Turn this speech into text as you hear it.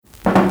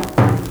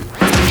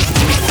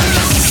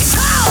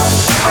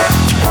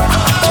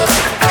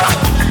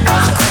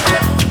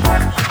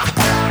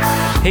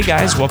Hey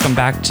guys, welcome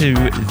back to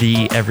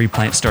the Every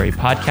Plant Story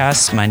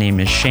podcast. My name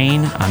is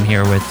Shane. I'm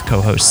here with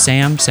co-host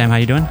Sam. Sam, how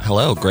you doing?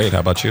 Hello, great. How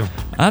about you?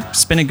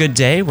 It's been a good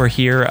day. We're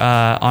here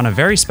on a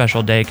very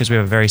special day because we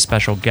have a very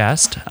special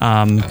guest.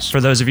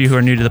 For those of you who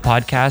are new to the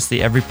podcast,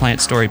 the Every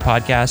Plant Story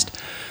podcast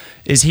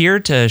is here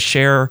to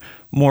share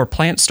more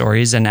plant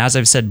stories. And as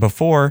I've said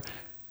before,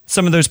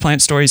 some of those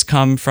plant stories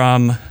come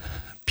from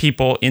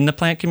people in the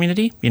plant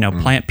community,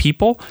 plant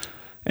people.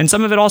 And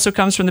some of it also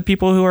comes from the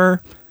people who are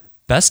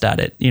best at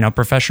it,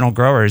 professional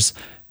growers.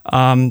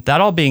 That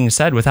all being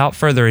said, without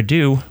further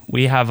ado,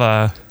 we have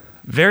a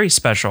very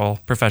special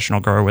professional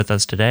grower with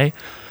us today,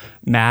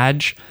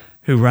 Madge,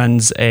 who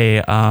runs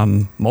a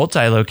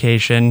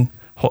multi-location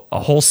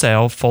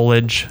wholesale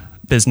foliage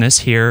business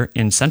here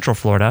in Central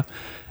Florida.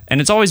 And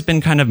it's always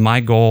been kind of my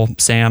goal,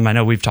 Sam, I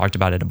know we've talked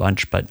about it a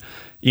bunch, but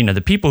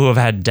the people who have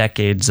had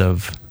decades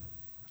of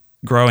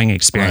growing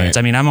experience.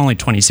 Right. I mean, I'm only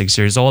 26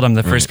 years old. I'm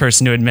the first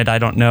person to admit I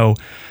don't know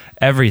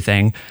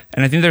everything.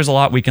 And I think there's a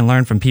lot we can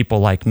learn from people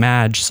like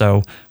Madge.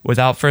 So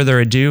without further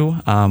ado,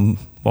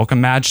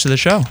 welcome Madge to the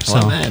show.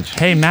 Hello, Madge.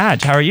 Hey,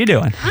 Madge, how are you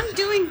doing? I'm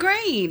doing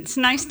great. It's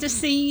nice to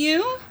see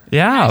you.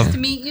 Yeah. Nice to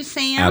meet you,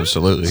 Sam.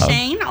 Absolutely.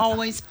 Shane,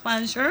 always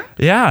pleasure.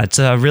 Yeah, it's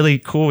really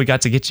cool. We got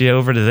to get you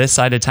over to this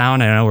side of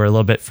town. I know we're a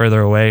little bit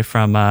further away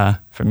from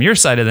your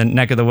side of the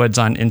neck of the woods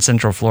in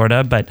Central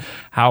Florida. But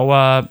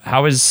how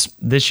has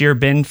this year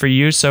been for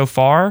you so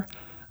far?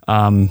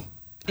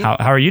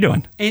 How are you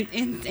doing?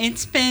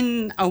 It's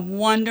been a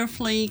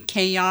wonderfully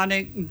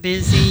chaotic,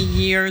 busy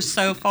year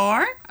so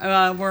far.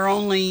 We're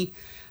only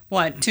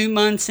 2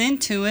 months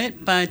into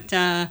it,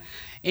 but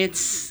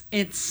it's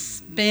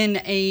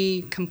been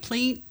a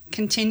complete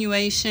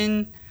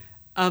continuation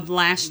of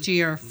last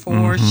year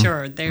for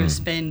sure. There's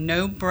been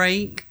no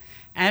break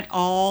at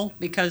all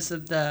because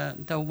of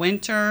the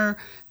winter,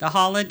 the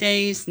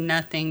holidays,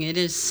 nothing. It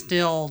is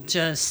still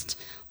just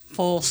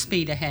full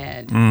speed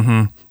ahead.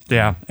 Mm-hmm.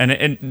 Yeah.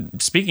 And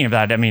speaking of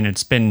that, I mean,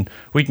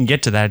 we can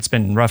get to that. It's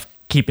been rough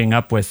keeping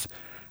up with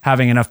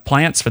having enough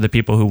plants for the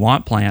people who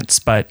want plants.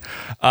 But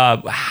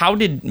how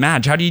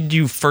did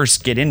you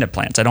first get into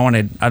plants? I don't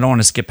want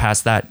to skip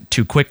past that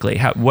too quickly.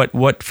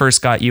 What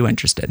first got you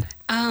interested?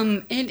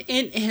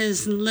 It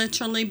has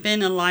literally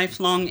been a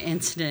lifelong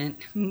incident.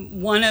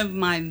 One of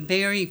my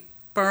very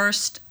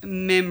first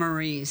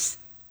memories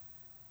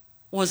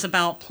was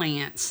about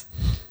plants.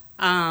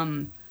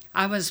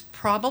 I was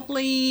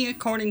probably,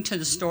 according to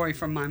the story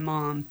from my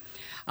mom,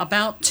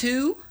 about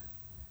 2,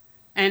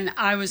 and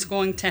I was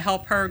going to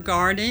help her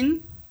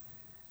garden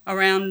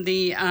around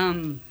the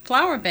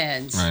flower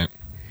beds. Right.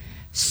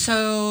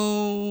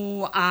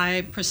 So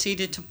I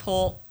proceeded to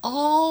pull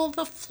all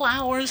the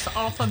flowers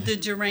off of the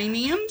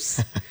geraniums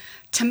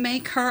to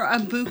make her a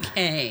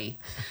bouquet.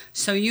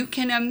 So you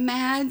can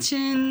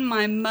imagine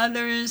my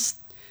mother's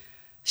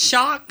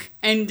shock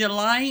and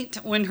delight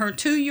when her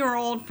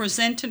 2-year-old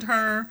presented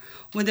her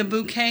with a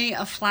bouquet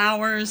of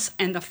flowers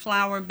and the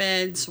flower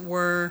beds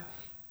were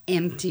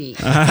empty.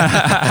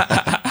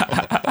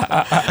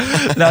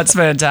 That's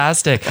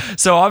fantastic.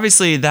 So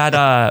obviously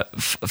that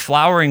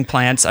flowering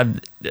plants,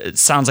 it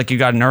sounds like you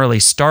got an early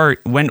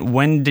start.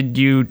 When did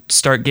you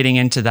start getting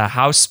into the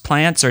house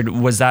plants, or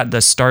was that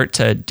the start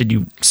did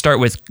you start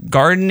with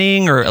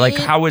gardening, or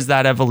how was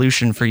that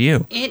evolution for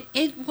you?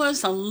 It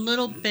was a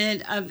little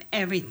bit of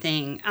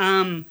everything.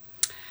 I'm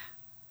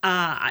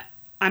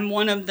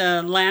one of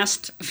the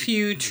last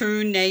few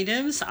true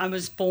natives. I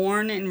was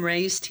born and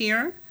raised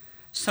here.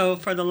 So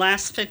for the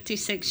last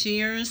 56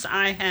 years,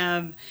 I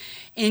have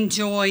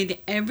enjoyed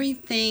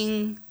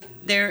everything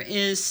there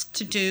is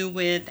to do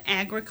with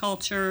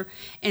agriculture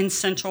in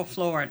Central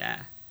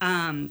Florida.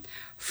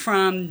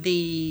 From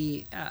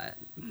the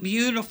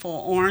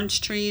beautiful orange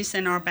trees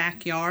in our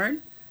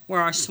backyard, where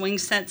our swing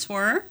sets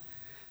were,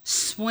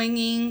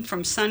 swinging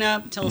from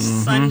sunup till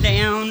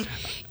sundown,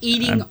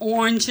 eating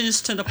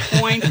oranges to the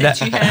point that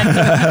you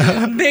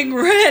had big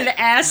red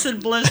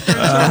acid blisters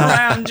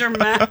around your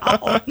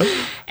mouth.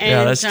 And,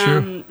 yeah, that's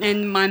true.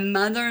 And my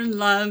mother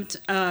loved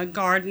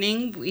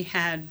gardening. We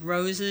had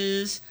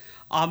roses,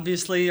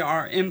 obviously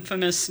our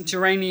infamous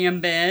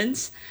geranium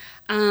beds,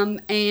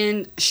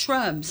 and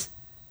shrubs.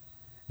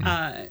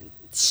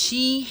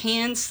 She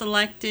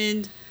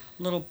hand-selected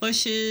little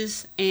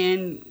bushes,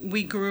 and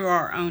we grew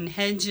our own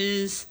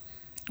hedges.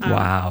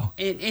 Wow.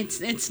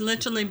 It's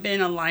literally been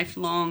a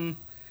lifelong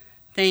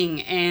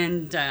thing,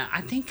 and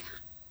I think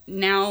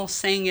now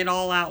saying it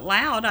all out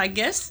loud, I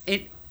guess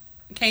it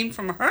came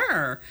from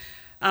her.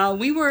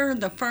 We were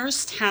the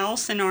first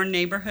house in our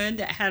neighborhood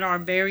that had our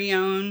very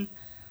own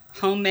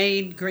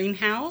homemade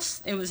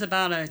greenhouse. It was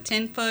about a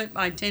 10-foot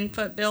by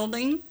 10-foot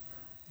building.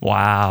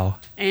 Wow.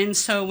 And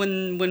so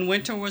when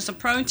winter was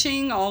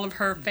approaching, all of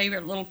her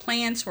favorite little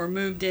plants were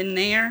moved in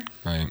there.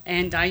 Right.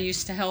 And I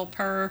used to help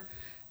her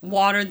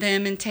water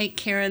them and take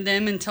care of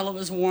them until it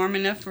was warm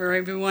enough for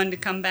everyone to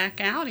come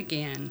back out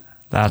again.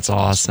 That's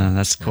awesome.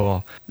 That's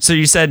cool. So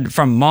you said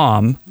from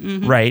mom,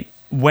 right?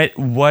 What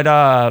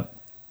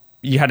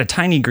you had a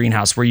tiny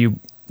greenhouse. Do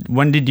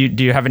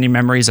you have any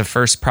memories of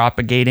first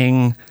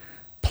propagating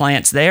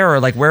plants there, or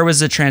like where was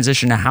the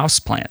transition to house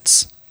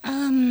plants?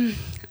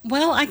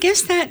 Well, I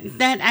guess that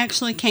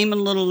actually came a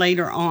little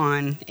later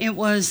on. It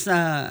was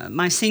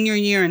my senior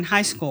year in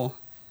high school.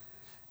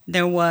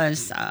 There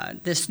was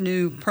this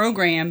new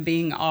program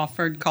being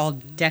offered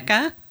called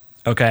DECA.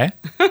 Okay.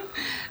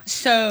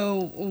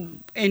 So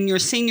in your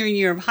senior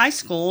year of high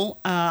school,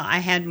 I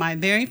had my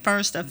very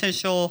first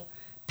official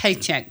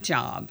paycheck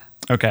job.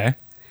 Okay.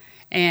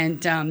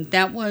 And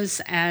that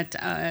was at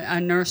a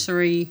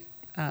nursery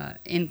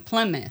in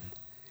Plymouth.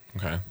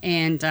 Okay.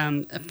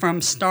 And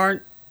from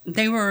start,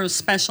 they were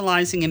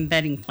specializing in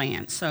bedding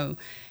plants. So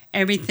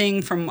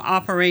everything from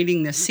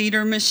operating the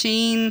cedar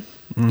machine,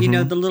 you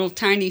know, the little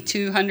tiny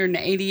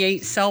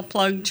 288 cell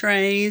plug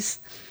trays,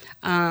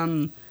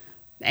 and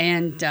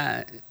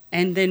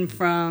then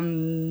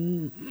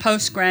from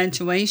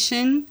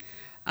post-graduation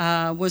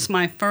was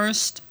my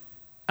first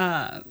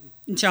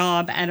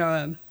job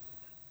at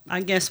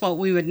I guess what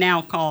we would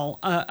now call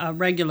a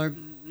regular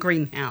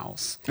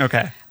greenhouse.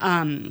 Okay.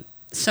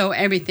 So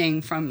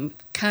everything from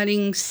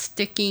cutting,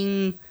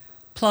 sticking,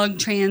 plug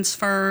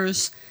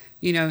transfers,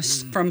 you know,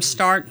 from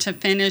start to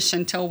finish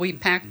until we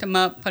packed them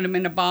up, put them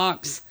in a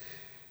box,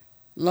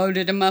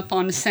 loaded them up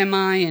on a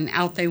semi, and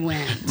out they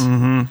went.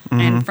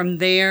 And from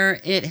there,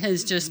 it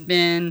has just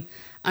been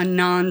a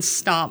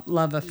nonstop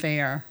love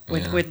affair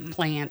with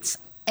plants,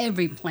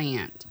 every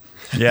plant.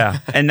 Yeah.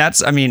 And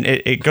that's, I mean,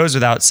 it goes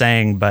without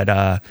saying,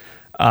 but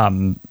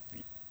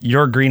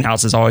your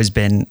greenhouse has always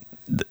been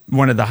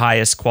one of the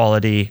highest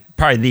quality,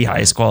 probably the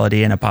highest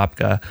quality in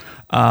Apopka.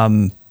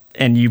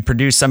 And you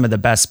produce some of the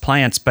best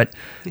plants, but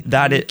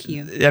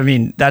I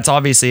mean, that's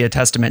obviously a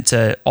testament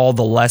to all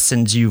the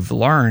lessons you've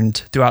learned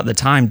throughout the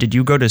time. Did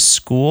you go to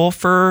school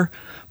for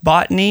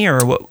botany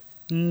or what?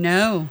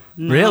 No,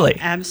 Really?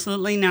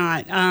 Absolutely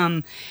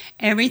not.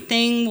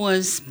 Everything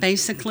was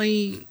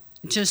basically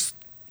just,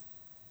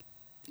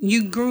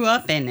 you grew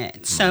up in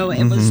it. So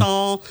it was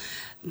all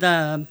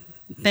the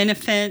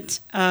benefit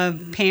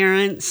of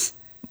parents,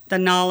 the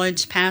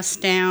knowledge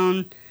passed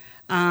down.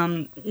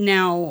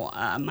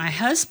 Now, my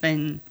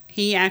husband,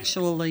 he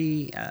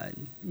actually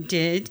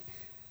did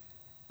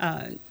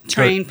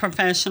train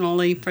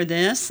professionally for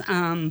this.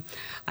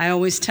 I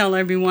always tell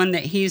everyone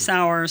that he's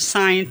our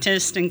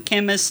scientist and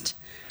chemist.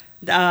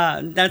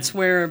 That's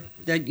where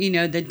the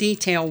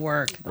detail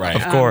work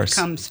Of course.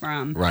 comes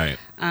from. Right.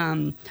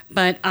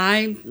 But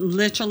I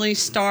literally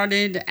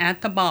started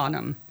at the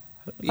bottom,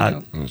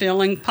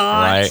 filling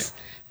pots. Right.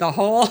 The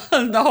whole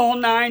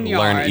 9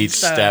 yards. Learn each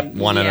step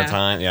one at a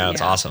time. Yeah, that's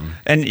yeah. awesome.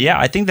 And yeah,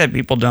 I think that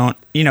people don't,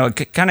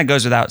 it kind of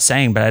goes without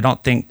saying, but I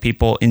don't think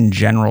people in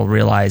general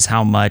realize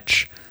how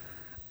much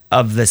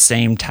of the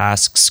same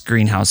tasks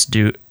greenhouse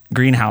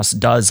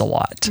does a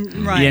lot.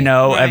 Right,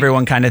 right.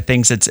 Everyone kind of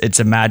thinks it's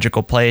a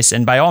magical place,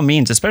 and by all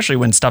means, especially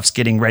when stuff's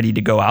getting ready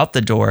to go out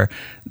the door,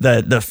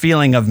 the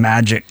feeling of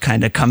magic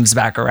kind of comes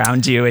back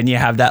around you, and you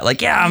have that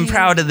like, yeah, I'm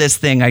proud of this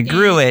thing, I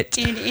grew it.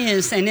 It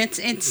is, and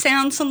it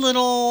sounds a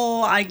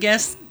little, I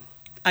guess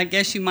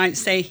you might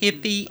say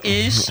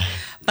hippie-ish,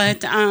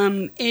 but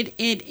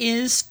it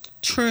is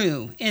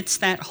true. It's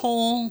that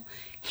whole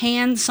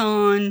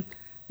hands-on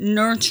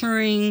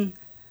nurturing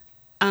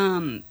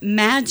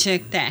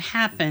magic that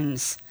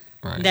happens.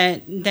 Right.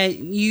 that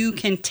you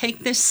can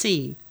take this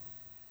seed,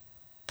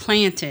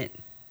 plant it,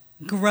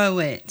 grow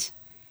it,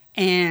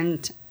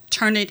 and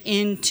turn it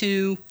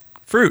into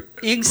Fruit.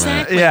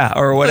 exactly Yeah,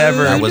 or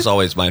whatever. That was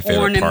always my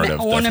favorite part of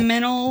the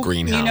ornamental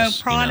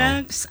greenhouse.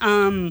 products.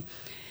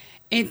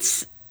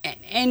 It's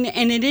and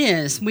it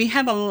is. We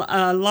have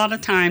a lot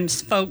of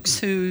times folks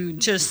who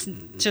just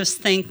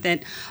think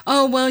that,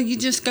 oh well, you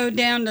just go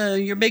down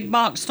to your big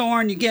box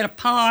store and you get a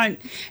pot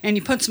and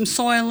you put some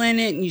soil in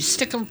it and you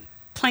stick a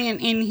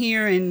plant in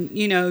here and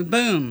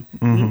boom.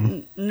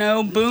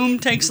 No, boom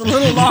takes a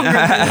little longer than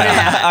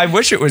that. I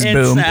wish it was It's,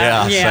 boom.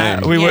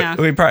 Same.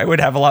 We probably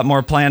would have a lot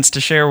more plants to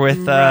share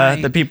with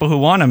Right. the people who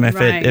want them if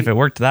Right. it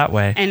worked that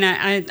way. And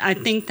I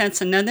think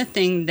that's another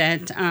thing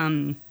that,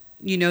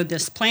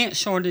 this plant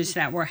shortage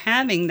that we're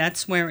having,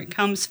 that's where it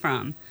comes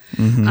from.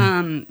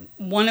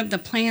 One of the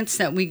plants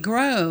that we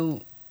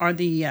grow are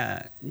the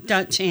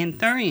Dutch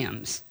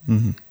anthuriums.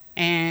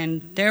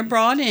 And they're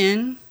brought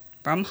in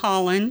from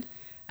Holland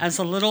as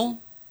a little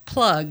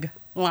plug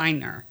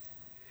liner.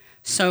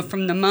 So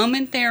from the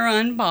moment they're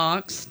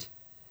unboxed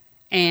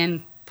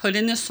and put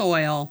in the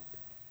soil,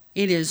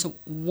 it is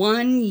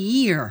 1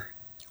 year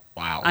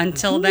Wow.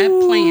 until that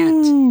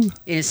plant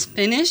is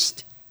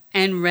finished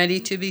and ready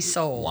to be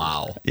sold.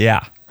 Wow.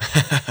 Yeah.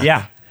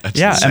 Yeah.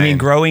 Yeah. I mean, insane.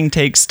 growing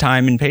takes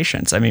time and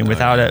patience. I mean,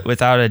 without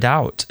a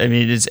doubt. I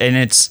mean,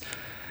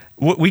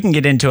 we can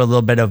get into a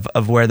little bit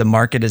of where the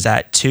market is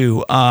at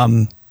too.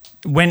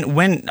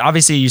 When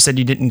obviously you said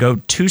you didn't go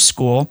to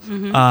school,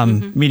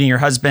 meeting your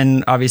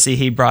husband, obviously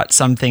he brought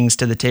some things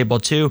to the table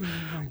too.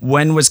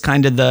 When was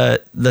kind of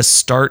the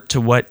start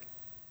to what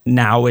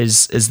now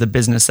is the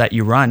business that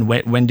you run?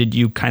 When did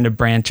you kind of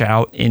branch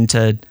out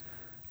into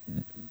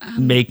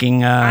making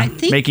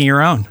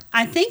your own?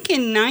 I think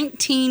in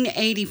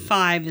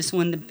 1985 is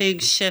when the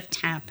big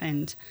shift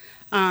happened.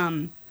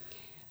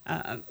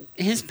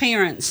 his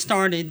parents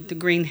started the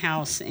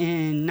greenhouse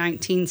in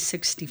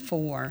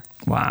 1964.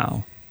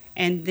 Wow.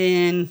 And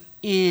then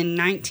in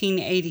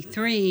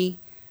 1983,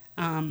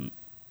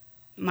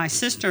 my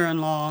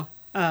sister-in-law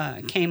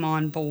came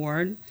on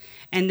board.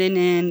 And then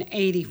in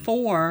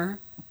 84,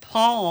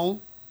 Paul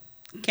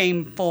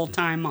came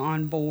full-time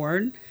on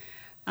board.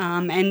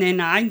 And then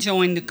I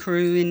joined the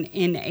crew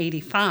in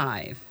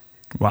 85.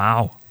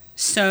 Wow.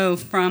 So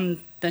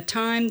from the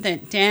time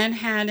that Dad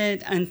had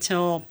it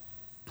until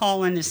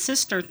Paul and his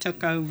sister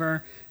took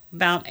over,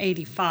 about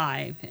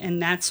 85.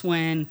 And that's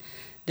when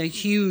the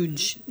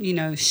huge,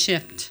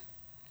 shift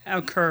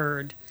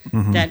occurred,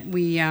 that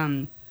we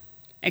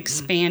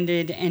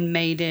expanded and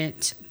made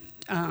it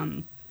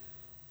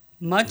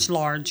much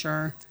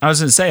larger. I was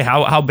going to say,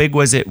 how big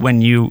was it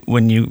when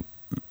you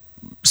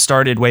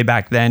started way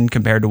back then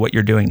compared to what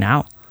you're doing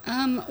now?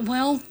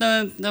 Well,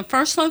 the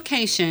first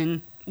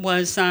location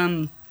was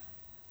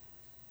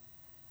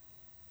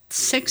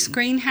 6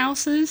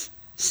 greenhouses,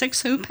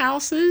 6 hoop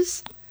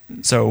houses.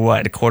 So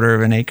what, a quarter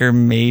of an acre,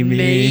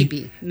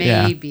 maybe? Maybe.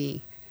 Yeah.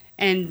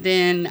 And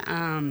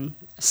then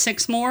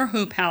 6 more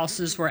hoop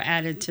houses were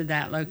added to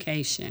that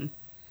location.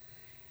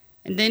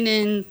 And then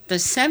in the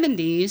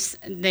 70s,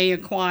 they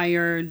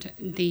acquired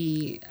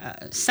the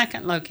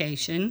second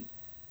location.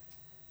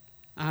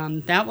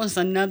 That was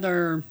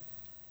another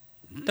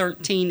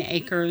 13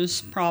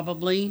 acres,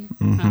 probably.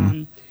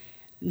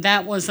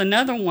 That was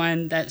another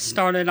one that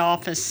started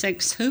off as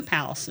 6 hoop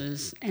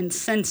houses. And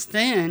since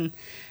then,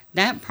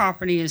 that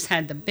property has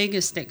had the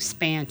biggest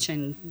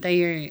expansion.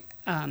 They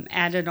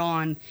added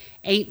on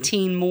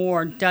 18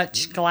 more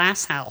Dutch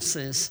glass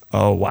houses.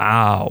 Oh,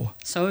 wow.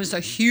 So it was a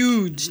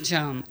huge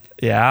jump.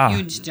 Yeah.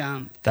 Huge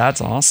jump.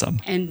 That's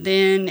awesome. And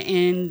then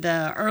in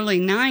the early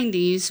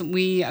 90s,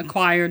 we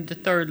acquired the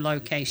third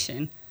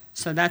location.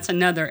 So that's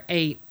another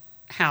 8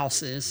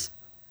 houses.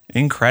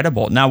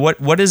 Incredible. Now,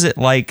 what is it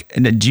like?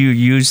 Do you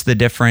use the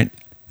different,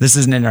 this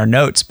isn't in our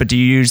notes, but do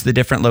you use the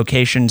different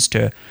locations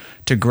to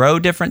grow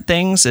different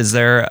things? Is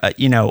there,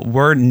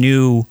 we're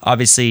new,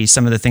 obviously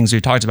some of the things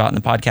we've talked about in the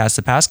podcast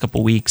the past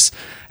couple weeks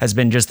has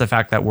been just the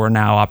fact that we're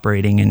now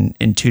operating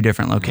in 2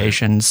 different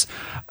locations.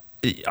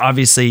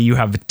 Obviously you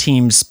have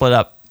teams split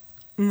up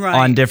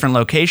on different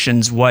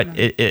locations.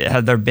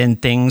 Have there been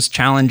things,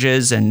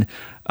 challenges and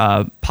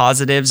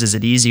positives? Is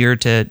it easier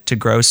to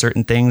grow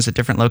certain things at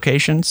different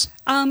locations?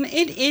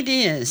 It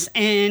is.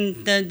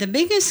 And the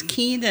biggest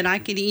key that I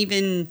could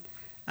even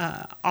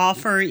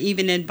offer,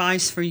 even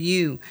advice for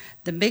you,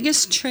 the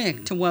biggest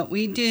trick to what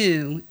we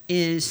do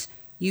is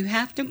you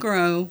have to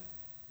grow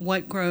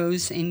what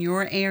grows in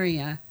your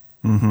area.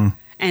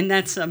 And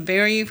that's a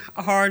very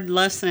hard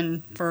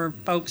lesson for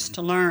folks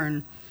to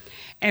learn.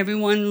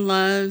 Everyone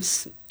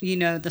loves,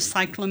 the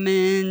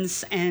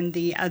cyclamens and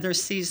the other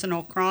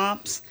seasonal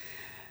crops.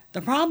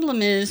 The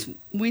problem is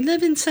we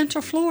live in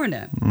Central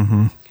Florida.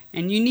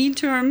 And you need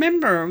to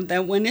remember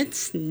that when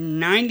it's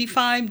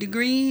 95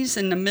 degrees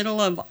in the middle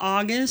of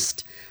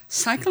August,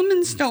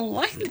 cyclamens don't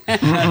like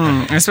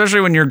that.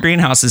 Especially when your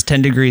greenhouse is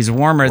 10 degrees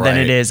warmer than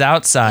it is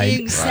outside.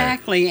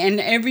 Exactly. Right. And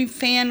every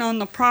fan on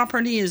the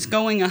property is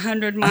going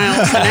 100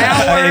 miles an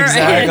hour.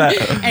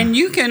 Exactly. And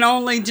you can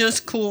only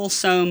just cool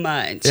so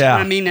much. Yeah.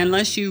 I mean,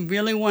 unless you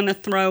really want to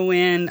throw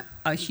in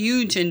a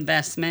huge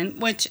investment,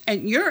 which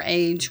at your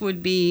age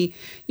would be,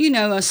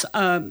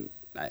 a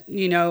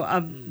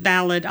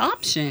valid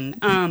option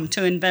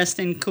to invest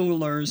in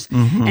coolers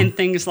and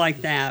things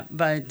like that.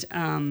 But,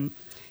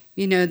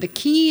 the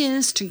key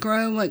is to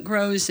grow what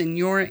grows in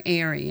your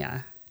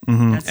area.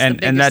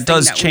 And that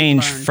does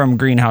change from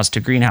greenhouse to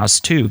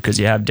greenhouse too, because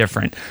you have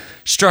different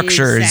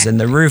structures and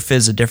the roof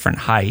is a different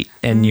height.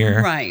 And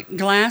right.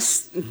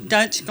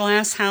 Dutch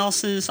glass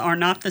houses are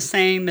not the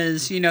same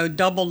as,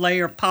 double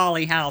layer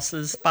poly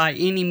houses by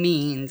any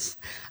means.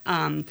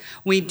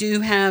 We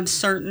do have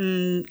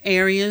certain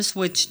areas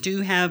which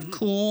do have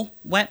cool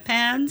wet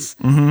pads.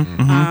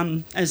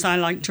 As I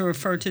like to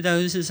refer to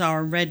those as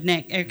our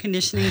redneck air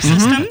conditioning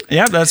system.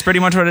 Yeah, that's pretty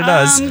much what it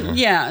does.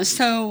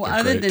 So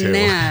other than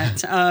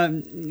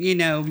that,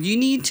 you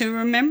need to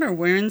remember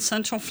we're in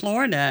Central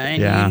Florida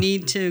and you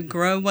need to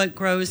grow what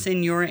grows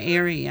in your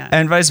area.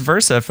 And vice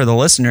versa for the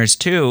listeners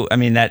too. I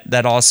mean,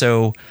 that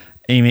also...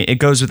 it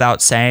goes without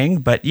saying,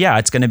 but yeah,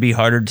 it's going to be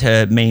harder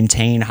to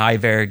maintain high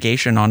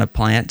variegation on a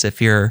plant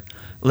if you're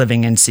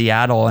living in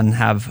Seattle and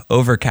have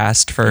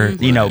overcast for,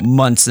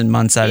 months and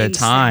months at a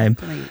time.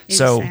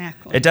 So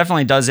it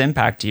definitely does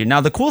impact you.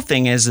 Now, the cool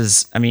thing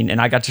is, and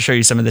I got to show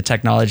you some of the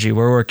technology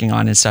we're working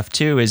on and stuff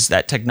too, is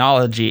that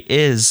technology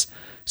is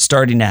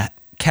starting to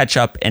catch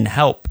up and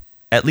help,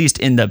 at least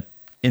in the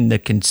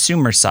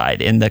consumer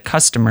side, in the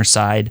customer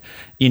side.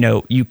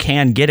 You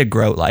can get a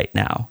grow light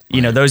now.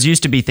 Those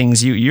used to be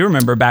things you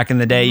remember back in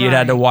the day. You'd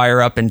had to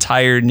wire up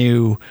entire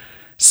new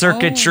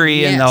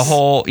circuitry and the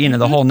whole,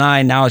 the whole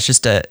nine. Now it's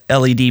just a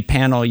LED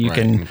panel you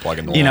can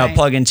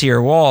plug into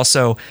your wall.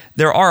 So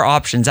there are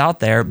options out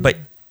there, but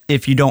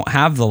if you don't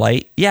have the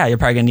light, you're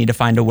probably gonna need to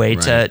find a way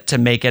to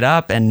make it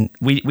up. And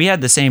we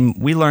had the same.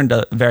 We learned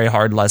a very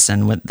hard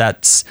lesson.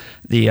 That's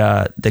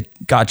the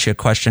gotcha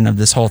question of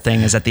this whole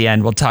thing is at the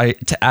end. We'll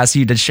to ask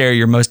you to share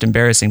your most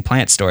embarrassing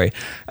plant story,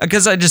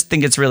 because I just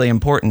think it's really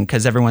important,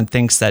 because everyone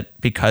thinks that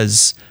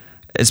because,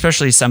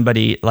 especially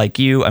somebody like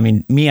you, I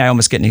mean, me, I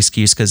almost get an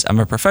excuse because I'm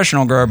a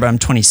professional grower, but I'm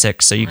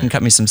 26, so you can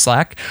cut me some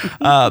slack.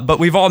 But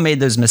we've all made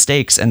those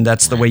mistakes, and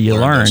that's the way you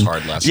learn. Those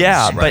hard lessons.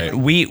 Yeah, but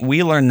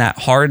we learned that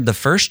hard the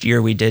first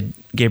year we did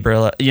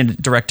Gabriella,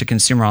 direct to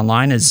consumer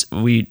online, is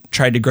we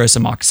tried to grow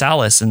some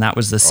oxalis, and that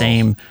was the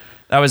same.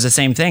 That was the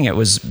same thing. It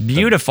was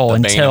beautiful the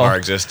bane until of our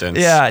existence.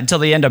 Yeah, until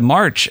the end of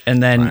March,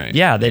 and then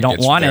they don't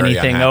want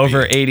anything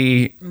over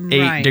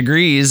 88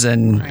 degrees,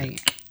 and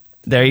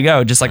there you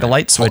go, just like a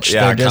light switch.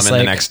 They're just come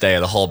in the next day,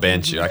 the whole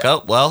bench. You're like,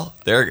 oh well,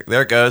 there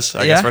it goes.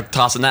 I guess we're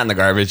tossing that in the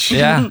garbage.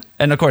 Yeah,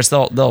 and of course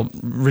they'll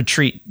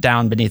retreat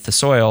down beneath the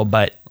soil,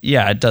 but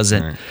it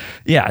doesn't. Right.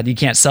 Yeah, you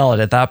can't sell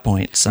it at that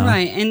point. So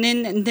and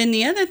then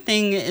the other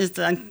thing is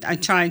that I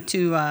try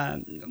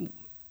to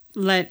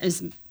let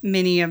as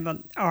many of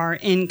our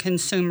end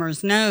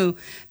consumers know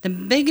the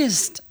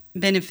biggest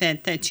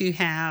benefit that you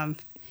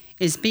have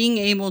is being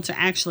able to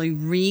actually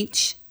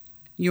reach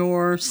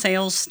your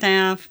sales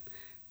staff,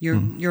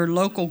 your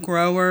local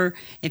grower.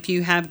 If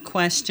you have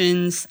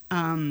questions,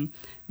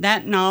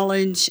 that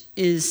knowledge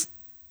is,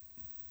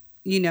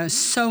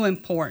 so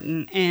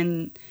important.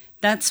 And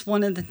that's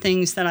one of the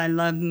things that I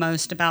love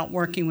most about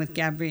working with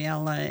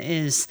Gabriella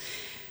is,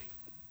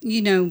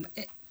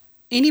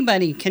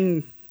 anybody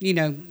can,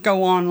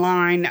 go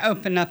online,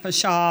 open up a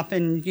shop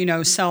and,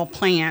 sell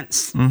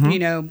plants,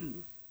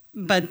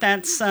 but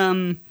that's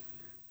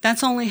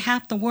only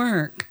half the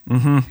work.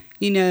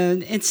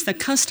 It's the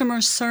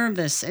customer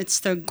service, it's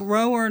the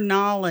grower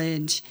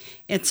knowledge,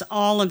 it's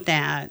all of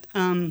that.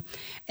 And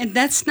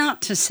that's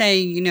not to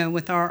say,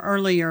 with our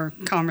earlier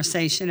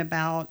conversation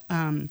about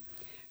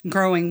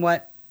growing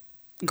what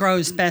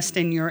grows best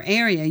in your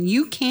area,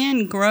 you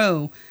can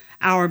grow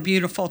our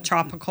beautiful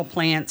tropical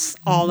plants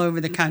all over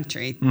the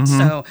country.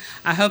 So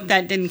I hope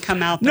that didn't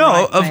come out the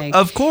right way.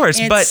 Of course,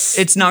 but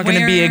it's not going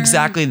to be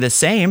exactly the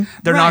same.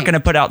 They're not going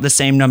to put out the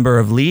same number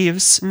of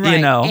leaves,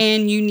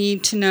 And you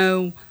need to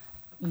know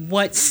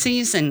what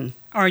season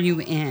are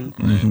you in?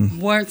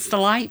 What's the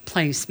light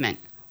placement?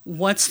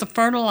 What's the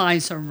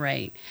fertilizer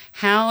rate?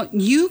 How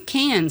you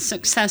can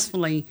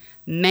successfully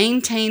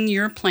maintain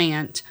your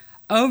plant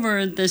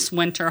over this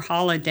winter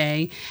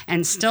holiday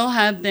and still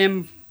have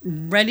them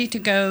ready to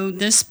go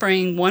this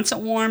spring once it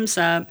warms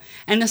up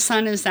and the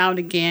sun is out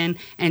again,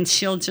 and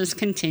she'll just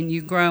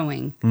continue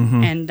growing.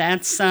 And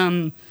that's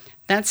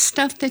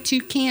stuff that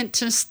you can't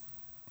just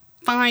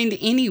find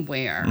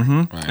anywhere.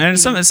 And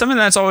something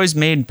that's always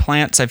made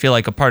plants, I feel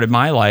like, a part of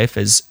my life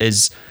is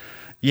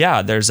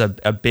there's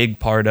a big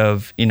part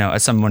of,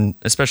 as someone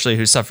especially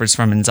who suffers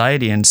from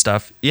anxiety and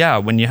stuff,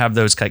 when you have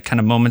those kind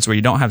of moments where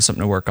you don't have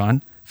something to work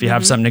on, if you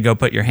have something to go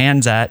put your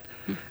hands at,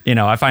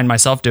 I find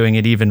myself doing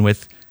it even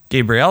with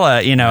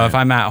Gabriella, if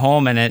I'm at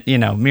home and it,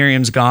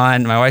 Miriam's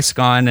gone, my wife's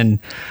gone, and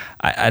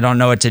I don't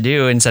know what to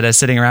do, instead of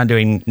sitting around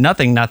doing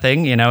nothing,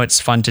 it's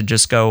fun to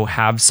just go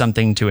have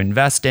something to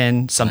invest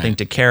in, something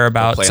to care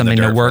about, something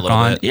to work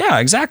on. Yeah,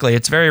 exactly.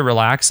 It's very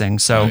relaxing.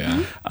 So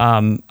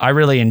I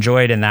really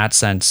enjoyed in that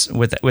sense,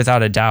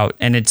 without a doubt.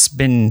 And it's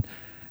been,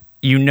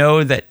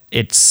 that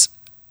it's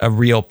a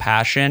real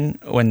passion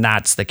when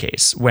that's the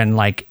case.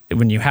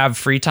 When you have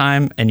free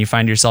time and you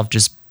find yourself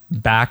just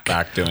back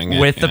doing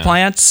it with the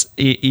plants,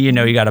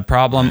 you got a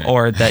problem,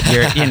 or that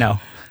you're,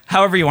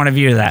 however you want to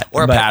view that,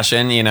 or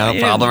passion,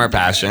 problem or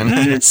passion.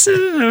 It's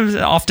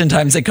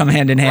oftentimes they come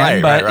hand in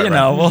hand,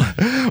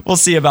 we'll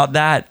see about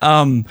that.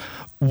 That's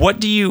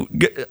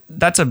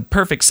a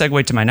perfect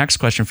segue to my next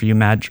question for you,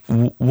 Madge.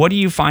 What do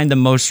you find the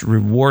most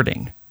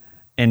rewarding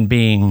in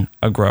being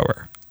a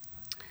grower?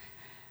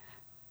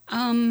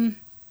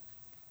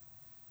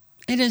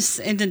 That's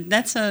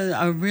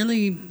a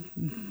really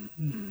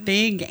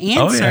big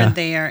answer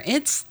there.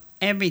 It's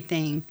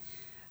everything.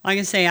 Like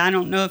I say, I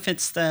don't know if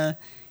it's the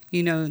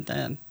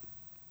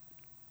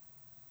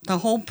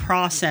whole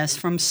process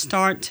from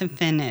start to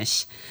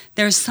finish.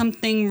 There's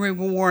something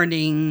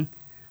rewarding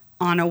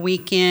on a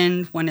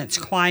weekend when it's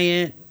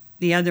quiet,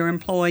 the other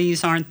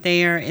employees aren't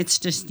there, it's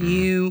just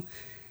you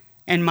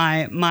and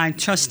my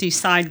trusty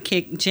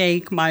sidekick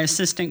Jake, my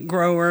assistant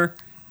grower.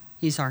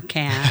 He's our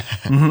cat.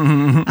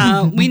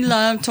 We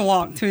love to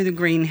walk through the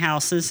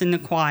greenhouses in the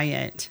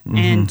quiet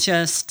and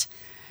just,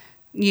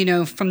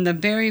 from the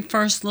very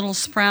first little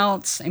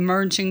sprouts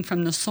emerging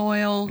from the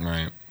soil,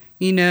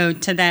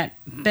 to that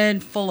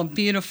bed full of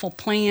beautiful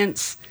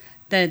plants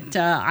that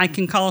I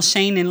can call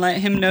Shane and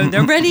let him know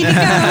they're ready to go.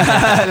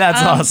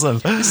 That's awesome.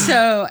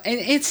 So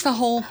it's the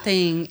whole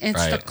thing.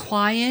 It's the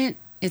quiet,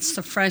 it's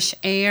the fresh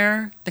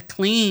air, the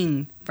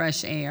clean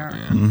fresh air,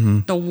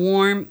 the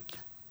warmth.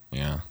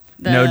 Yeah.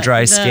 No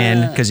dry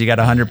skin because you got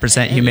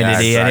 100%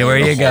 humidity anywhere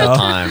you go.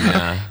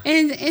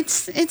 And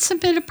it's a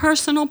bit of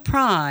personal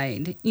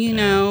pride,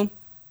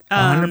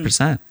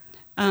 100%.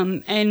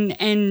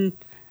 And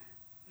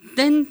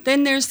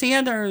then there's the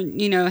other,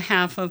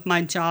 half of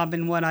my job,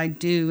 and what I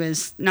do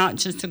is not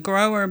just a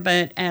grower,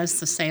 but as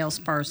the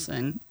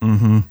salesperson.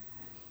 Mm-hmm.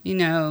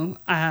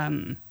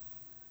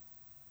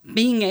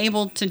 Being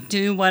able to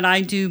do what I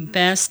do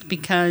best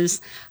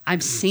because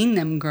I've seen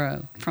them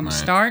grow from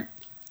start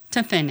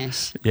to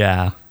finish.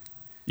 Yeah.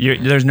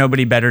 There's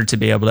nobody better to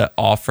be able to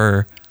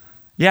offer,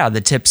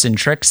 the tips and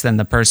tricks than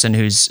the person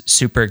who's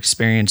super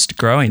experienced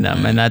growing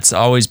them. And that's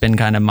always been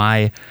kind of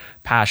my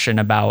passion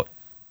about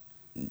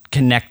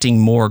connecting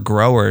more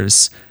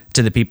growers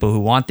to the people who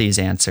want these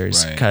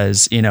answers.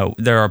 Because,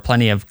 there are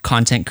plenty of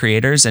content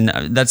creators, and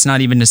that's not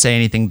even to say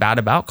anything bad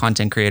about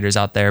content creators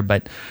out there,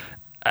 but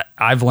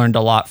I've learned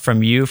a lot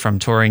from you, from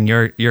touring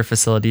your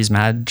facilities,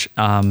 Madge.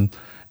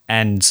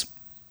 And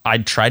I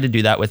try to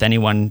do that with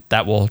anyone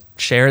that will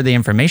share the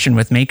information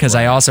with me, because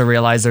I also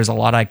realize there's a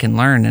lot I can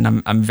learn,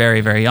 and I'm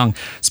very, very young.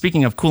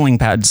 Speaking of cooling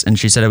pads, and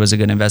she said it was a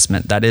good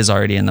investment, that is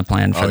already in the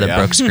plan for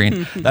Brooks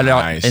Green.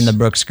 Nice. In the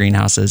Brooks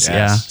greenhouses. Yes.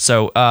 Yeah.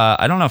 So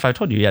I don't know if I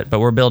told you yet, but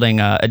we're building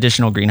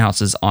additional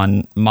greenhouses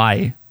on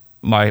my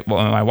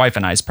wife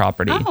and I's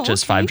property,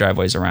 just 5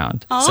 driveways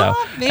around.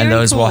 And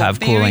those will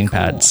have cooling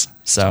pads.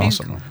 So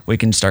we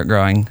can start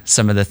growing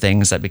some of the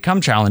things that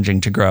become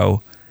challenging to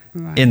grow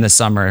in the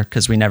summer,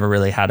 because we never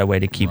really had a way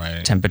to keep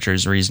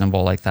temperatures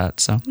reasonable like that.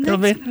 So it'll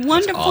be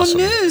wonderful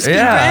news.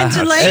 Yeah.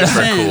 Congratulations.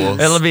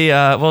 Cool. It'll be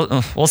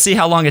we'll see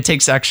how long it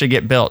takes to actually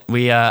get built.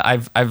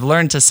 I've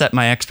learned to set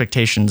my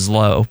expectations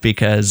low,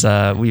 because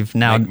we've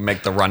now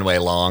make the runway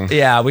long.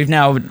 Yeah, we've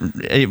now,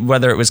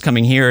 whether it was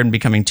coming here and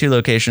becoming 2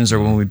 locations, or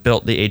when we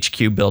built the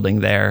HQ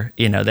building there,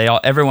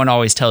 everyone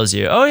always tells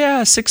you, oh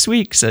yeah, 6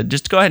 weeks.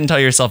 Just go ahead and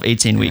tell yourself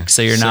 18 weeks,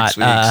 so you're 6 not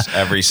weeks,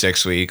 every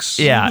 6 weeks.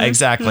 Yeah,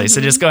 exactly.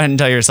 So just go ahead and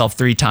tell yourself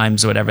 3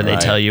 times whatever they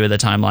tell you the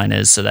timeline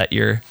is, so that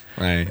you're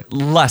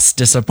less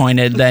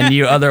disappointed than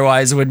you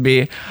otherwise would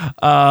be.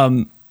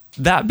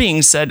 That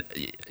being said,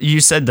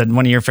 you said that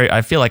one of your favorite,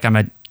 I feel like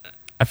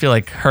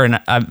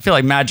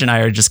Madge and I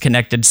are just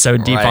connected so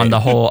deep on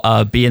the whole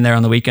being there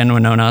on the weekend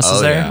when no one else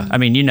is there. Yeah. I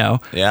mean,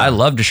 I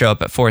love to show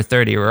up at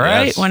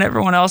 4:30, when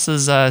everyone else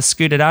is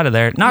scooted out of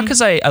there. Not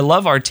because I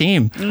love our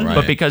team,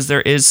 but because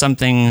there's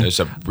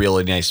a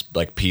really nice,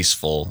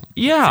 peaceful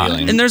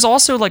feeling. And there's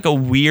also a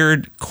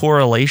weird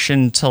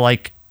correlation to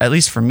at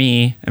least for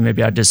me, and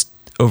maybe I just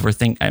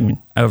overthink.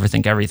 I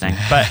overthink everything,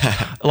 but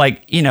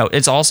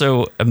it's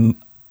also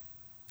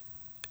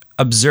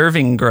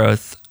observing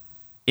growth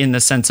in the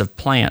sense of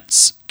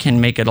plants can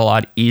make it a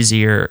lot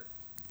easier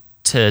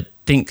to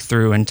think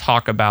through and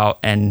talk about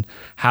and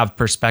have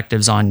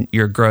perspectives on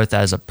your growth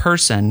as a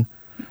person,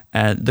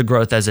 the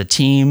growth as a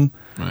team.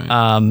 It's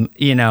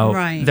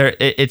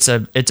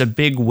a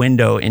big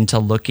window into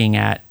looking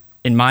at,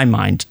 in my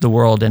mind, the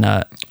world in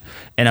a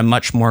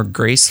much more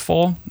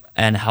graceful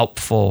and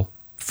helpful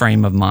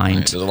frame of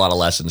mind. There's a lot of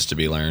lessons to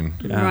be learned.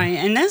 Yeah. Right.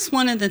 And that's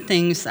one of the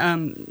things,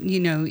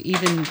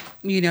 even,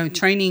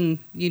 training,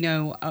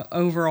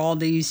 over all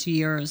these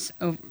years,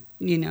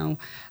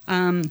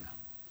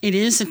 it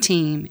is a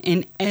team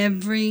in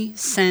every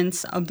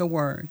sense of the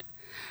word,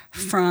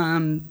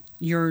 from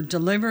your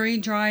delivery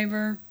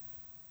driver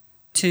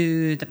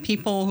to the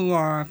people who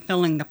are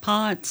filling the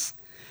pots,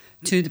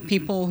 to the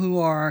people who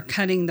are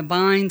cutting the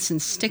vines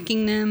and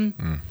sticking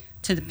them,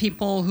 to the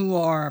people who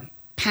are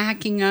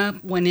packing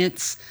up when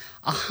it's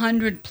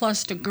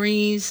 100+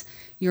 degrees,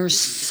 you're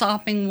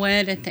sopping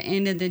wet at the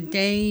end of the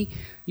day,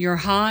 you're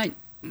hot,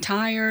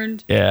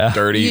 tired,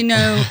 dirty,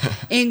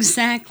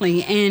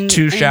 exactly. And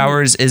 2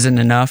 showers isn't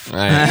enough.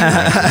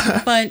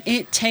 But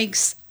it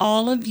takes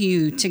all of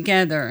you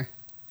together,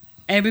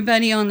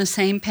 everybody on the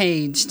same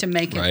page, to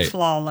make it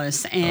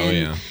flawless.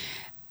 And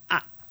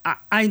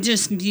I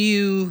just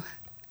view,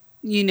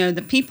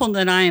 the people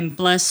that I am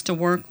blessed to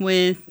work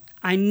with,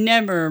 I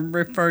never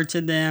refer to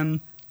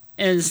them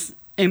as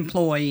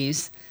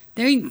employees.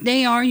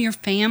 They are your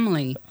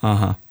family.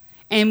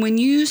 And when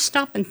you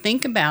stop and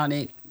think about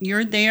it,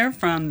 you're there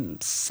from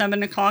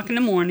 7 o'clock in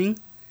the morning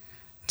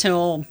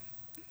till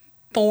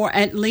 4,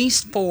 at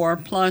least 4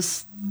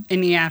 plus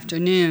in the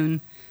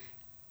afternoon.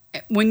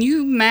 When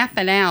you map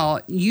it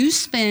out, you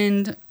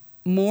spend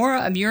more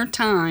of your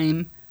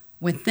time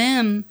with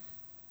them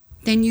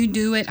than you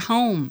do at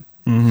home.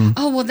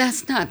 Oh, well,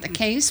 that's not the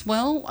case.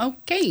 Well,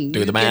 okay.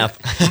 Do the math.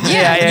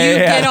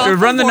 Get off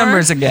Run the work,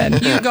 numbers again.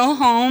 You go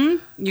home,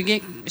 you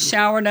get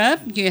showered up,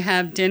 you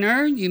have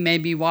dinner, you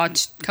maybe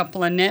watch a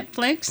couple of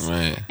Netflix,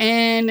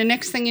 and the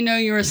next thing you know,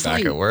 you're asleep.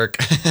 Back at work.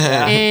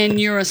 And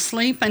you're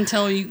asleep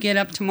until you get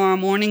up tomorrow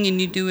morning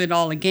and you do it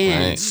all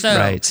again.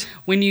 So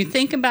when you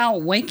think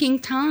about waking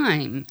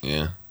time,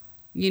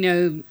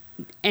 and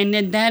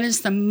then that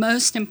is the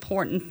most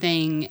important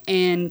thing,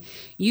 and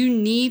you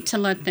need to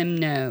let them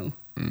know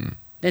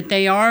that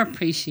they are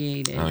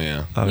appreciated.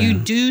 You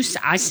do.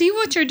 I see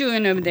what you're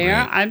doing over there.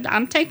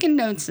 I'm taking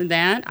notes of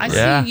that. I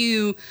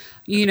see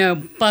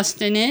you,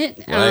 busting it.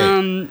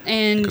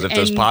 Because if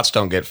those pots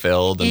don't get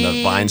filled and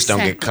the vines don't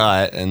get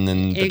cut, and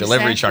then the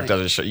delivery truck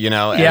doesn't show,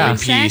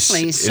 every piece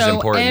is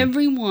important. So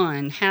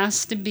everyone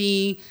has to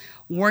be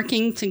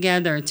working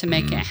together to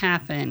make it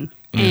happen.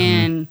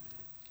 And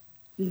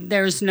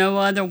there's no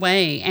other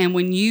way. And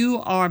when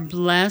you are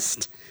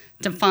blessed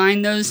to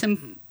find those,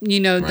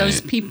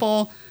 those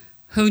people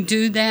who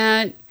do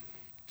that,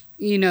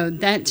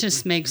 that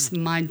just makes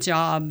my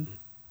job.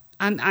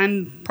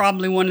 I'm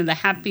probably one of the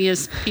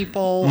happiest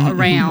people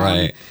around.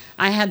 Right.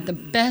 I had the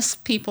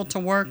best people to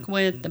work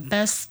with, the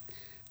best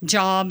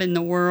job in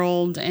the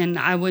world, and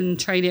I wouldn't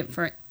trade it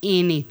for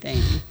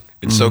anything.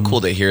 It's so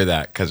cool to hear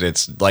that, because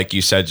it's like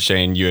you said,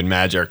 Shane, you and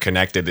Madge are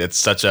connected.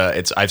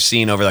 I've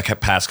seen over the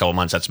past couple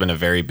months, that's been a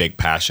very big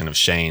passion of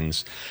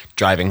Shane's,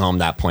 driving home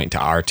that point to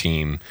our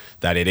team,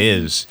 that it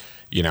is,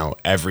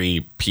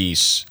 every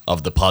piece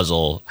of the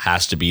puzzle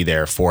has to be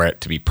there for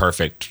it to be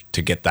perfect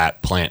to get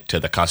that plant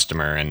to the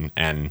customer.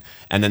 And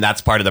then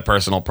that's part of the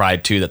personal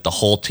pride too, that the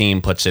whole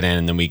team puts it in,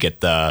 and then we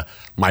get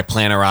my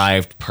plant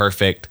arrived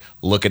perfect.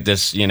 Look at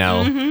this,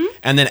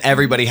 and then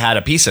everybody had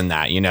a piece in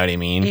that, you know what I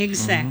mean?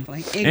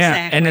 Exactly.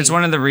 Yeah, and it's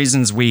one of the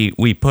reasons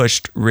we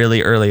pushed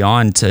really early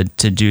on to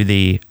do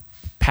the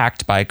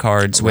packed by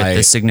cards with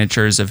the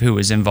signatures of who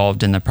was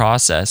involved in the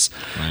process,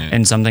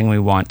 and something we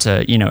want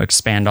to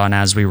expand on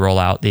as we roll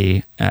out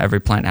the Every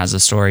Plant Has a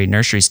Story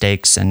nursery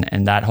stakes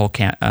and that whole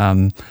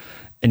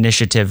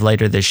initiative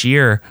later this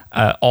year.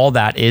 All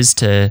that is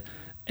to,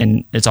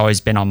 and it's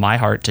always been on my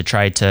heart to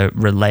try to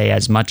relay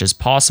as much as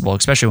possible,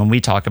 especially when we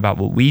talk about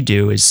what we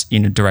do is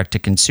direct to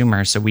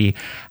consumer. So we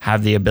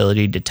have the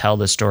ability to tell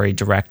the story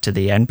direct to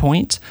the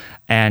endpoint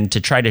and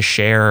to try to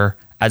share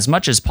as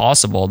much as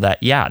possible that,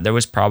 there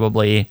was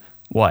probably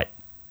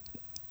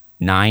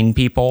 9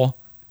 people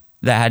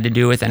that had to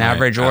do with an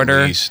average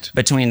order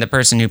between the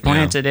person who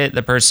planted it,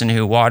 the person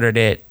who watered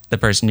it, the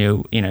person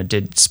who,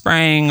 did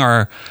spraying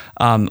or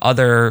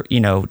other,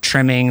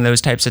 trimming, those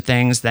types of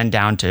things, then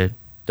down to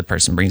the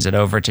person brings it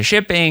over to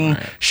shipping,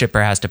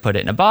 shipper has to put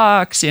it in a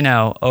box,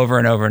 over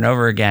and over and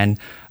over again.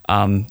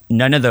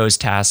 None of those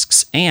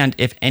tasks. And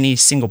if any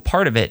single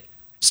part of it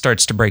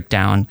starts to break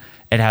down,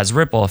 it has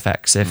ripple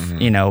effects. If,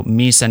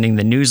 me sending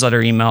the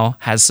newsletter email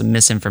has some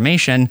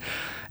misinformation,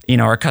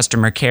 our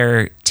customer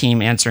care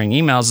team answering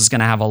emails is going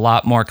to have a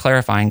lot more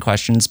clarifying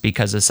questions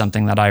because of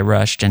something that I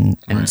rushed and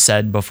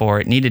said before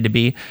it needed to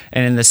be.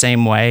 And in the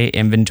same way,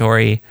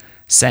 inventory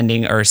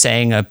sending or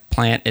saying a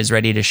plant is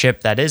ready to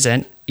ship that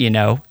isn't,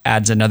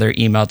 adds another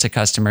email to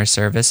customer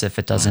service if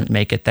it doesn't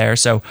make it there.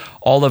 So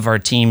all of our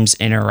teams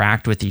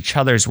interact with each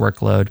other's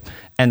workload.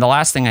 And the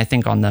last thing I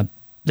think on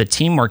the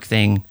teamwork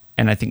thing,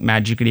 and I think,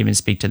 Madge, you could even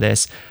speak to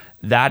this,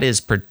 that is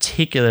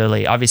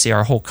particularly, obviously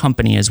our whole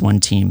company is one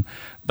team,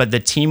 but the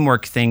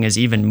teamwork thing is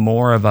even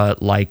more of a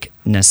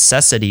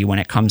necessity when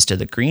it comes to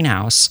the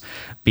greenhouse,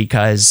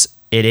 because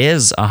it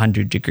is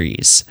 100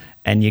 degrees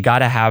and you got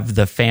to have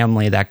the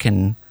family that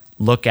can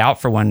look out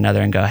for one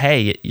another and go,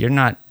 hey, you're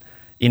not,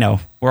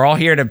 we're all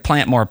here to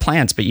plant more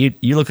plants, but you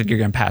look like you're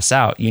going to pass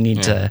out. You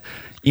need to,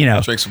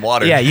 drink some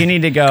water. Yeah, you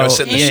need to go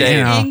sit in the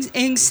shade.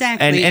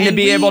 Exactly. And to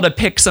be able to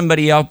pick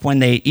somebody up when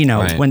they,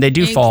 when they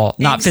do fall,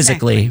 not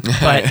physically,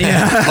 but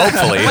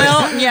hopefully.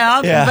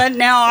 Well, but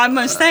now I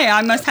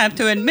must have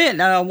to admit,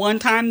 one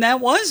time that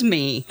was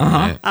me.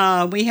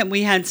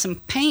 We had some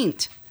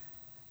paint.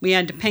 We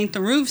had to paint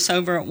the roofs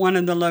over at one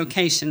of the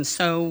locations.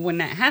 So when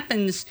that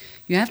happens,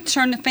 you have to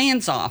turn the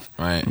fans off.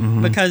 Right.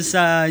 Because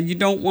you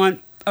don't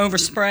want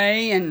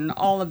overspray and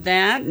all of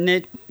that.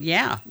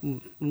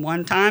 And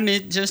one time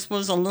it just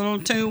was a little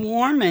too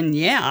warm, and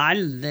I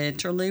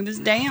literally was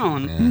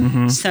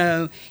down.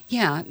 So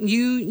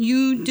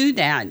you do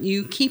that.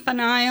 You keep an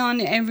eye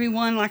on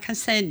everyone. Like I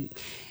said,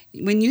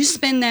 when you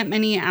spend that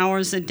many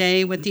hours a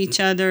day with each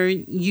other,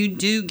 you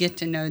do get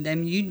to know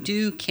them. You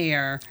do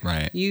care.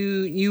 Right.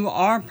 You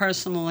are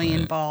personally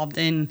involved,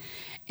 and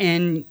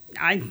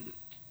I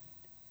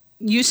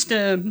used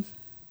to,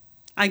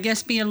 I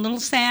guess, be a little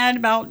sad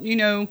about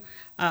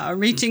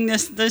reaching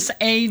this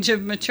age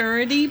of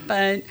maturity,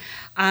 but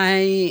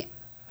I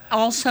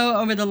also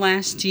over the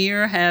last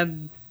year have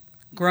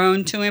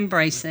grown to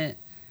embrace it.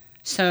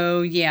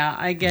 So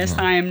I guess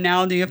I am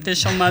now the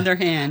official mother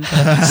hen.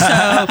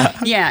 So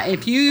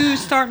if you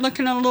start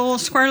looking a little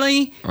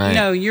squirrely,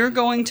 you're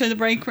going to the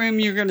break room,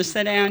 you're going to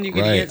sit down, you're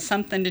going to get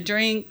something to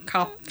drink,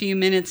 a few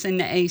minutes in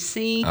the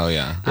AC. Oh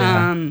yeah.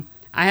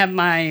 I have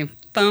my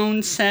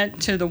phone set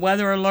to the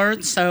weather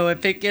alert, so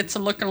if it gets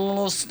looking a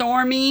little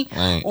stormy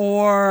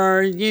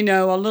or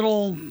a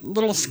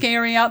little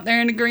scary out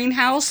there in the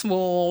greenhouse, we'll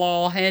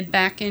all head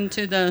back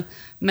into the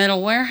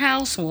metal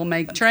warehouse. We'll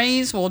make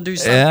trays. We'll do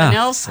something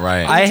else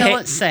until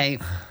it's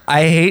safe.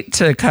 I hate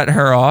to cut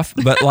her off,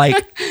 but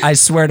I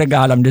swear to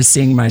God, I'm just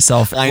seeing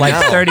myself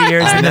 30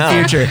 years in the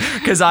future,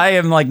 because I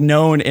am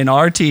known in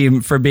our team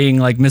for being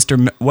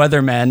Mr.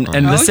 Weatherman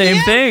and the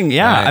same thing.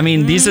 Yeah. Right. I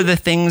mean, these are the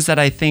things that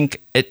I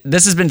think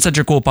this has been such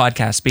a cool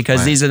podcast,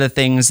 because these are the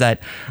things that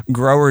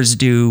growers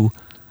do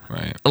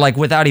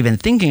without even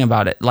thinking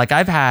about it.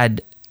 I've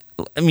had,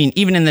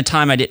 even in the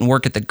time I didn't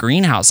work at the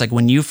greenhouse,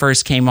 when you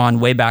first came on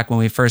way back when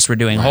we first were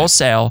doing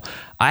wholesale,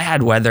 I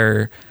had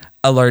weather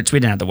alerts. We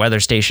didn't have the weather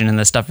station and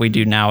the stuff we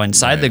do now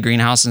inside the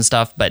greenhouse and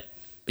stuff, but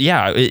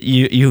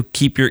you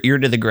keep your ear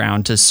to the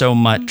ground to so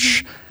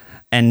much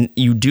and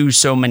you do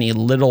so many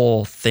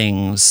little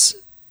things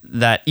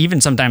that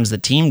even sometimes the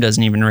team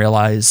doesn't even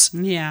realize,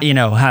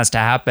 has to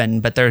happen.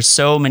 But there's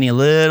so many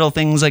little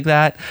things like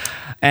that.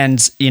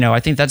 And, I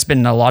think that's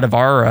been a lot of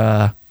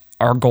our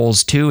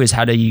goals too, is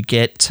how do you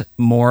get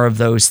more of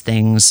those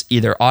things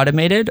either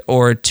automated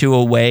or to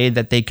a way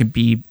that they could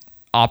be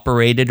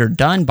operated or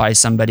done by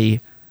somebody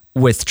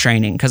with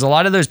training. Because a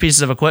lot of those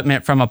pieces of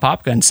equipment from a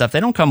pop gun stuff, they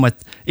don't come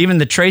with even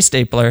the tray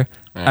stapler.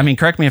 Right. I mean,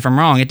 correct me if I'm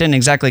wrong. It didn't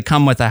exactly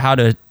come with how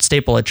to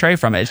staple a tray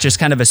from it. It's just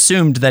kind of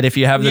assumed that if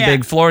you have the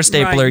big floor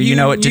stapler, you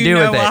know what to do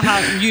with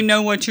it. You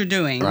know what you're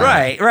doing.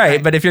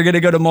 Right. But if you're going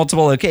to go to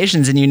multiple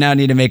locations and you now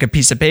need to make a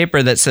piece of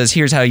paper that says,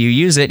 here's how you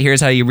use it,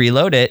 here's how you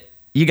reload it,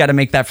 you got to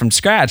make that from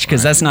scratch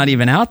because that's not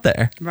even out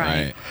there.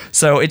 Right.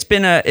 So it's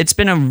been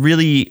a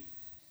really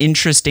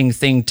interesting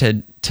thing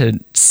to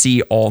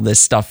see all this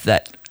stuff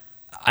that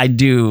I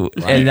do,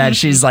 and that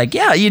she's like,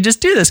 yeah, you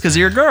just do this because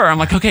you're a girl. I'm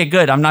like, okay,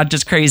 good. I'm not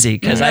just crazy,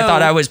 because I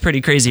thought I was pretty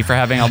crazy for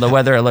having all the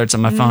weather alerts on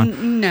my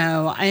phone.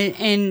 No,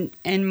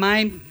 and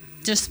my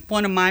just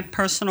one of my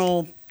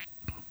personal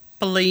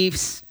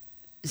beliefs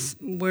is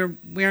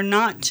we're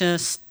not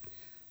just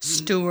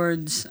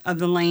stewards of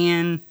the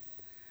land.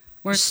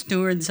 We're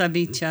stewards of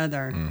each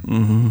other.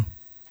 Mm-hmm.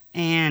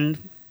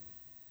 And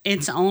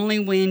it's only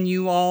when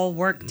you all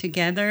work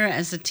together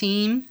as a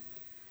team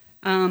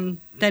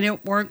that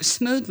it works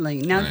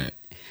smoothly. Now,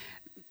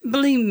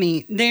 believe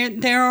me,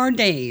 there are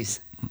days,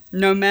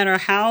 no matter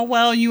how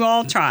well you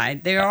all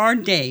tried, there are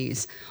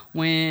days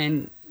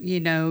when,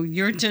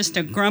 you're just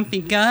a grumpy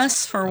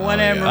Gus for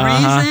whatever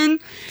reason.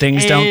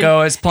 Things don't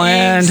go as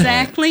planned.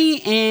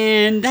 Exactly.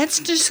 And that's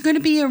just going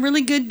to be a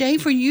really good day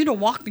for you to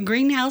walk the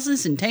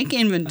greenhouses and take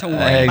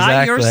inventory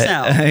by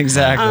yourself.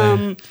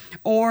 Exactly.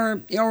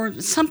 Or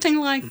something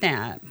like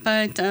that.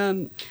 But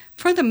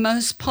for the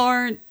most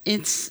part,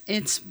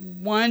 it's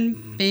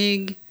one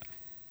big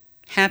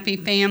happy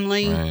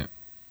family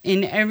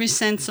in every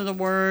sense of the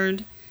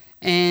word.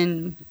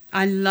 And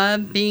I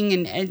love being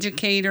an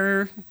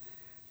educator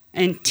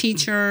and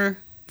teacher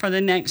for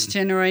the next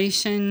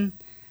generation.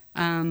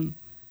 And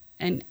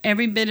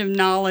every bit of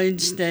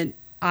knowledge that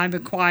I've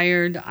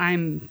acquired,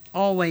 I'm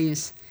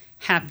always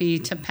happy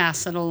to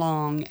pass it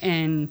along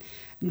and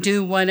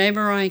do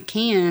whatever I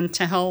can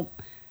to help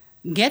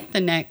get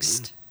the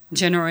next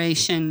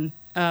generation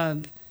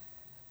of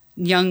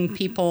young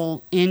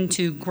people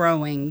into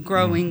growing,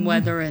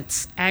 whether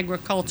it's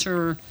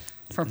agriculture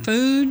for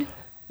food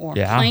or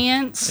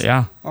plants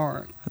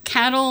or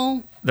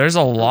cattle. There's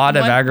a lot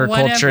of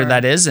agriculture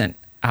that isn't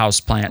house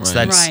plants.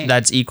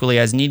 That's equally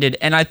as needed.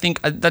 And I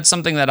think that's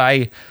something that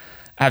I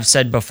have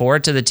said before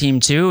to the team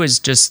too, is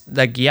just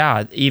like,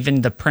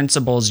 even the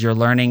principles you're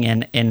learning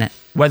in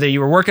whether you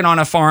were working on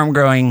a farm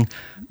growing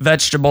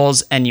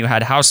vegetables and you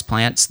had house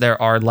plants,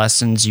 there are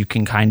lessons you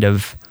can kind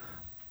of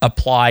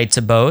apply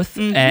to both,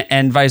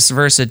 and vice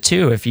versa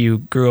too. If you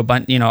grew a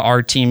bunch,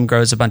 our team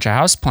grows a bunch of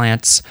house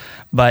plants,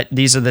 but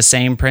these are the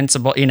same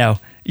principle.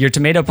 Your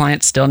tomato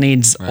plant still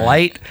needs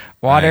light,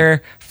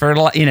 water,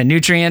 fertilizer,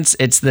 nutrients.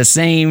 It's the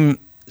same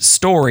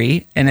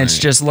story, and it's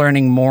just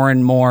learning more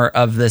and more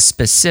of the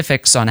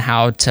specifics on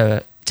how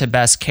to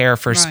best care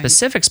for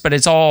specifics. But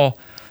it's all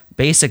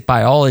basic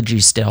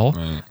biology still,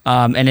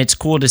 and it's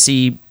cool to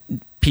see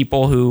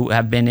people who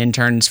have been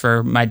interns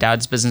for my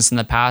dad's business in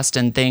the past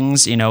and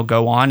things,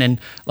 go on and,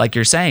 like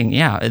you're saying,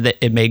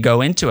 it may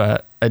go into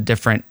a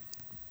different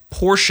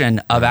portion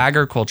of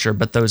agriculture,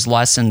 but those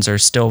lessons are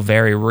still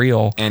very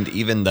real. And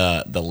even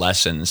the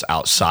lessons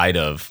outside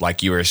of,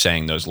 like you were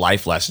saying, those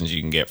life lessons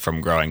you can get from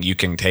growing, you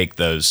can take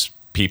those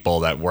people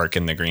that work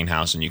in the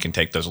greenhouse and you can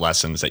take those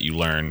lessons that you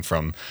learn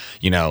from,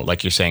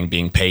 like you're saying,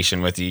 being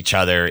patient with each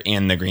other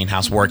in the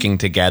greenhouse, working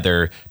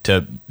together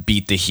to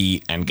beat the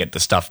heat and get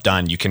the stuff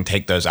done. You can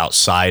take those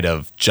outside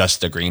of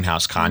just the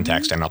greenhouse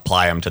context and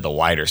apply them to the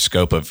wider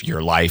scope of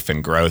your life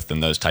and growth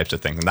and those types of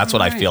things. And that's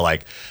what I feel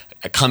like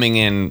coming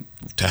in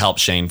to help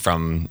Shane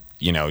from,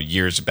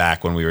 years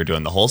back when we were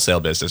doing the wholesale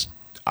business.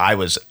 I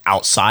was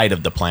outside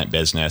of the plant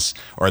business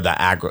or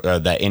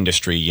the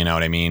industry, you know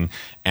what I mean?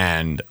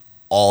 And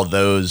all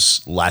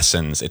those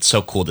lessons, it's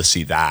so cool to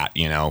see that,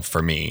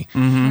 for me.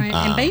 Right.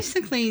 And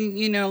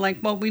basically,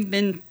 like what we've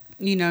been,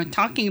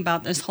 talking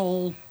about this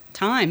whole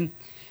time,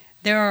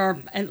 there are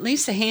at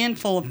least a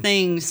handful of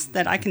things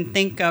that I can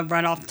think of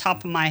right off the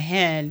top of my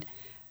head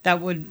that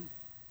would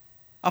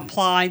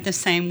apply the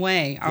same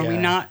way. Are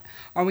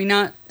we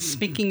not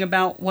speaking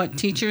about what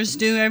teachers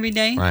do every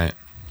day?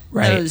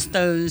 Right.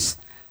 Those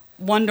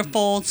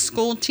wonderful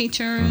school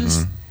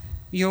teachers,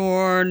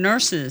 your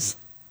nurses.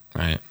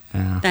 Right.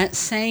 Yeah. That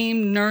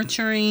same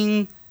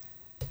nurturing,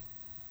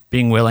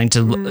 being willing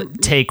to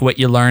take what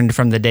you learned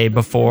from the day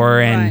before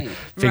and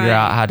figure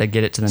out how to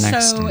get it to the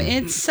next. So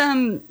it's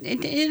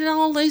it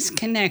all is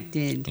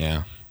connected.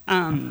 Yeah.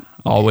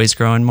 Always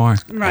growing more.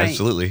 Right.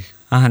 Absolutely.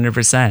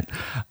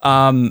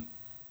 100%.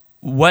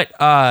 What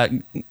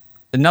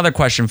another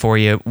question for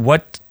you?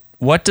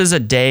 What does a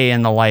day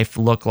in the life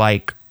look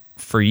like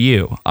for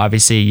you?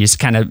 Obviously, you just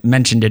kind of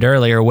mentioned it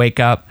earlier. Wake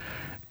up,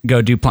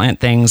 go do plant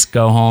things,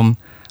 go home.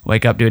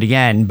 wake up, do it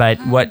again. But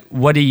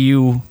what do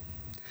you?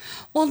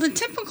 Well, the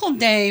typical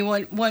day,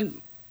 what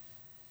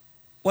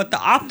the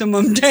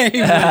optimum day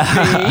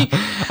would be.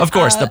 Of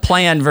course, the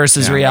plan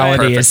versus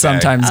reality perfect is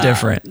sometimes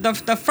different.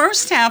 The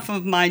first half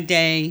of my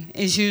day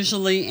is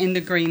usually in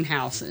the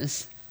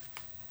greenhouses.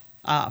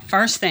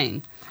 First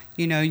thing,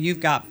 you've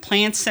got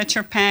plants that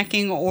you're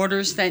packing,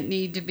 orders that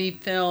need to be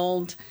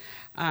filled,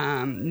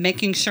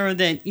 making sure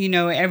that,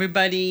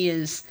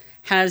 everybody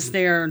has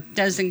their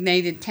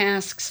designated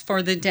tasks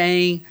for the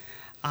day.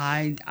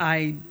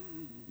 I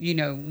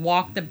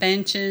walk the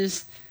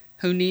benches,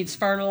 who needs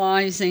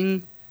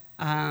fertilizing,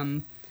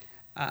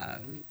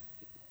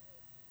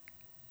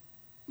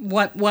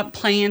 what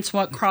plants,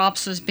 what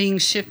crops is being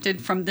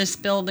shifted from this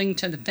building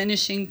to the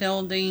finishing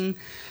building.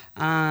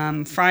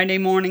 Friday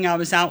morning, I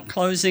was out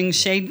closing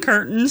shade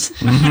curtains.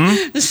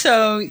 Mm-hmm.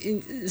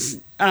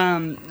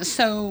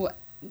 So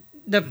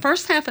the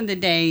first half of the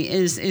day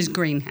is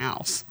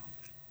greenhouse.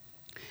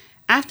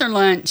 After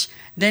lunch,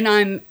 then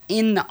I'm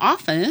in the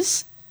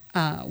office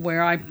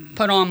where I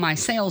put on my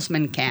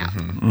salesman cap.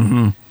 Mm-hmm.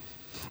 Mm-hmm.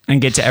 And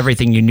get to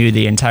everything you knew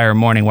the entire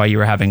morning while you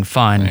were having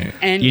fun. Right.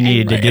 And, you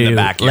needed to do. In the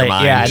back of your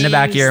mind. Yeah, in the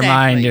back of your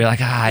mind, you're like,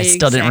 I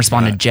still didn't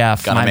respond to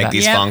Jeff. Gotta make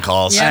these phone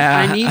calls.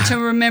 Yeah, I need to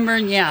remember.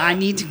 Yeah, I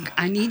need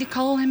to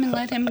call him and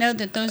let him know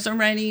that those are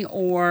ready.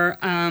 Or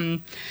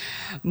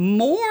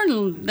more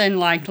than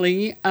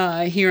likely,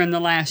 here in the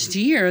last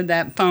year,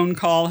 that phone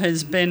call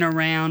has been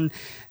around.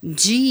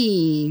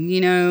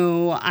 Gee,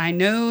 I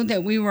know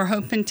that we were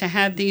hoping to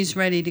have these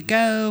ready to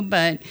go,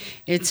 but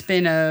it's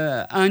been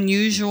a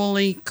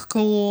unusually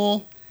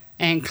cool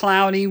and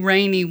cloudy,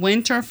 rainy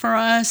winter for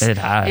us. It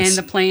has. And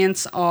the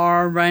plants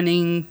are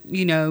running,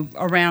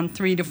 around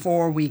 3 to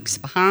 4 weeks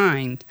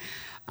behind.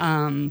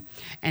 And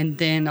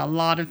then a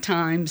lot of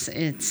times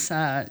it's,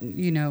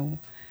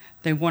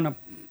 they want to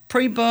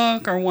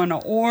pre-book or want to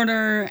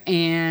order,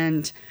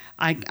 and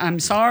I'm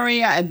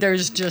sorry,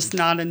 there's just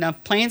not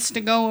enough plants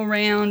to go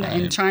around, right.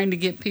 And trying to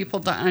get people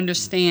to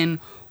understand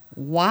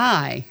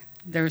why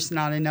there's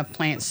not enough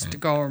plants to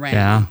go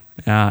around.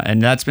 Yeah,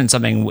 and that's been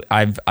something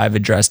I've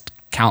addressed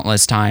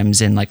countless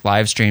times in like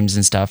live streams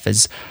and stuff.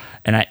 It's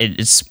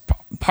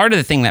part of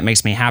the thing that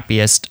makes me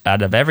happiest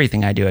out of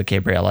everything I do at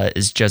Gabriela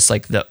is just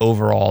like the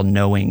overall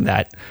knowing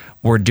that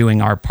we're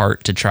doing our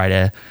part to try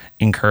to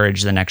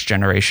encourage the next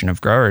generation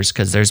of growers,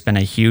 because there's been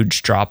a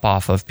huge drop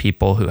off of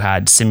people who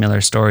had similar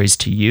stories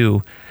to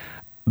you,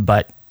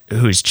 but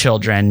whose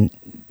children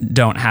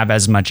don't have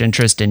as much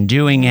interest in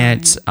doing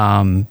it.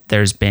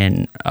 There's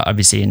been,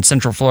 obviously in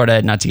Central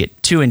Florida, not to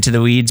get too into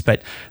the weeds,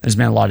 but there's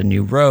been a lot of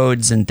new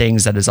roads and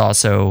things that is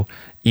also,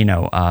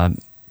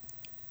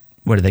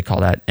 what do they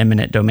call that?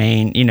 Eminent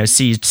domain,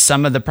 seized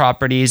some of the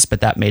properties,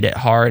 but that made it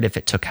hard if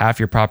it took half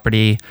your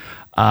property.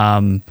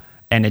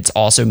 And it's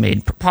also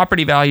made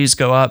property values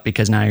go up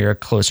because now you're a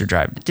closer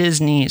drive to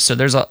Disney. So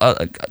there's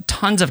a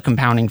tons of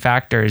compounding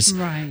factors,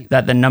 right,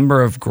 that the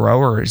number of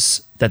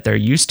growers that there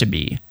used to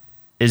be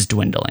is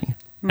dwindling.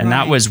 And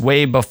that was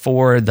way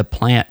before the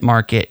plant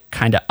market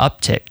kind of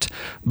upticked.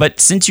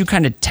 But since you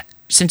kind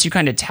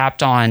of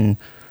tapped on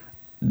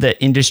the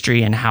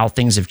industry and how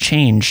things have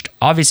changed,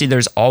 obviously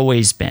there's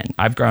always been,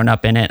 I've grown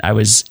up in it. I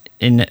was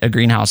in a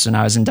greenhouse when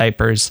I was in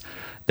diapers.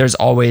 There's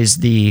always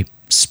the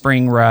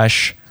spring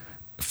rush,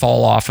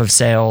 fall off of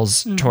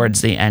sales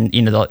towards the end,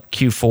 the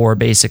Q4,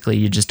 basically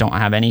you just don't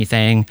have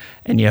anything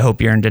and you hope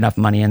you earned enough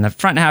money in the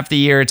front half of the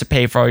year to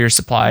pay for all your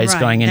supplies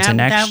going into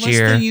next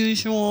year.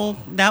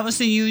 That was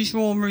the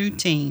usual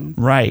routine.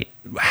 Right.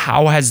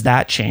 How has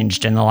that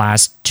changed in the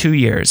last 2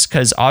 years?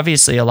 Because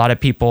obviously a lot of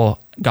people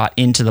got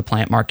into the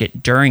plant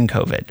market during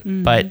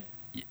COVID, but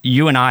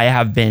you and I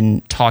have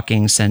been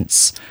talking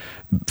since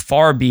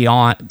far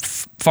before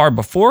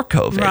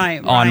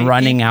COVID on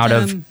running out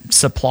of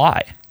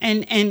supply.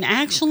 And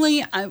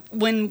actually,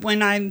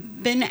 when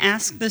I've been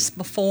asked this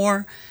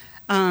before,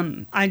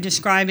 I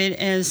describe it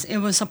as it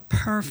was a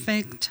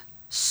perfect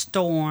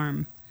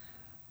storm.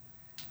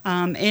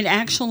 It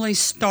actually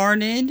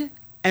started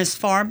as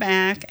far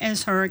back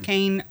as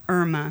Hurricane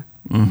Irma.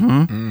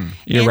 Mm-hmm.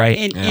 You're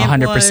right,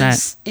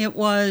 100%. It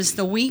was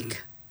the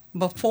week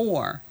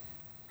before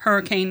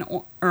Hurricane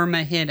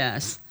Irma hit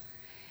us,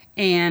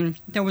 and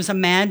there was a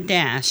mad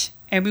dash.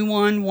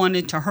 Everyone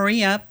wanted to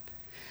hurry up,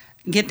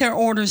 get their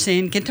orders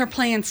in, get their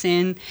plants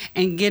in,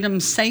 and get them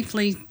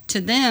safely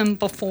to them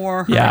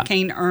before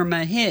Hurricane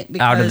Irma hit.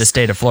 Because, out of the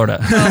state of Florida.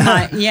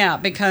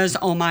 Because,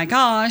 oh my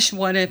gosh,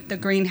 what if the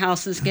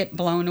greenhouses get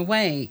blown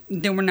away?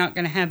 Then we're not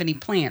going to have any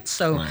plants.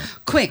 So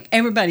quick,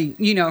 everybody,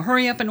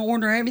 hurry up and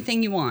order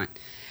everything you want.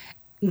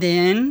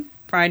 Then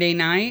Friday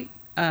night,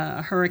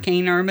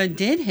 Hurricane Irma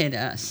did hit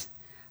us.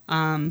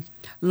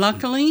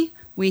 Luckily,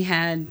 we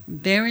had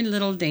very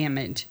little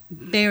damage,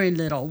 very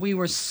little. We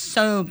were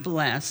so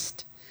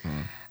blessed.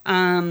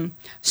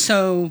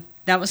 So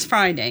that was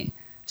Friday.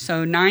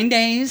 So 9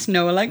 days,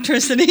 no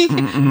electricity.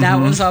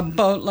 That was a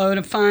boatload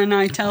of fun,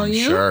 I tell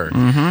you. Sure.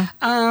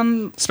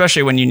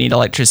 Especially when you need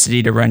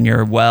electricity to run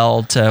your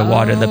well to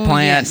water the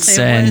plants.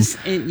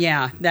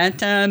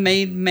 That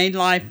made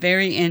life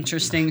very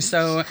interesting.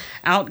 So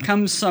out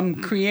comes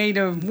some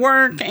creative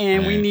work,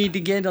 and we need to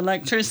get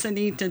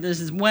electricity to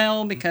this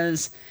well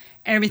because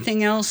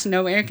everything else,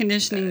 no air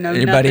conditioning, no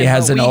everybody nothing,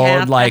 has an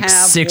old like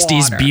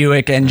 60s water.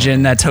 Buick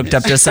engine that's hooked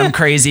up to some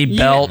crazy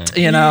belt,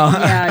 you know.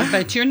 Yeah,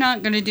 but you're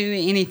not going to do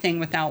anything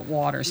without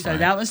water. So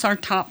that was our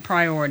top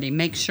priority.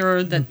 Make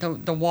sure that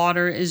the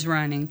water is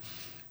running.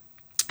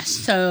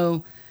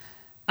 So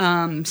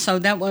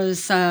that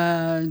was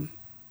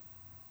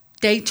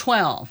day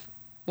 12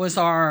 was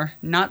our,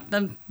 not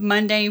the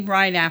Monday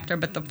right after,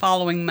 but the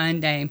following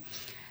Monday.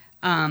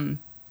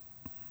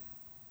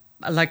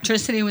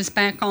 Electricity was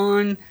back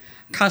on.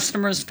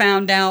 Customers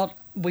found out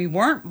we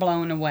weren't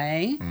blown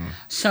away.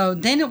 So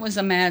then it was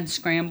a mad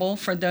scramble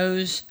for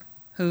those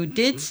who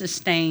did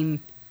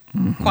sustain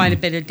quite a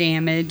bit of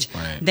damage.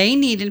 Right. They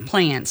needed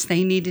plants.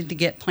 They needed to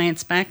get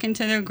plants back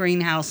into their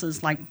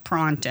greenhouses like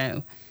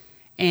pronto.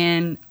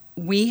 And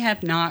we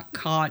have not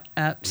caught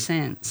up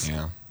since.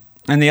 Yeah.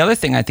 And the other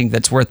thing I think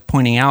that's worth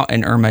pointing out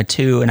in Irma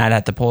too, and I'd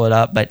have to pull it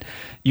up, but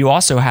you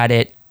also had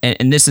it,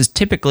 and this is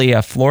typically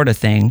a Florida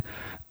thing.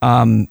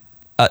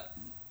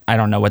 I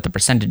don't know what the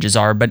percentages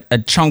are, but a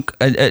chunk,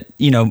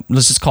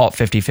 let's just call it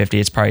 50-50.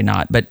 It's probably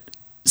not, but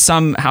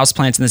some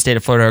houseplants in the state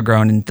of Florida are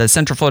grown in the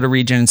Central Florida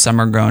region. Some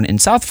are grown in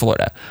South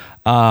Florida,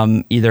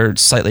 either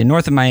slightly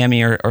north of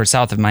Miami or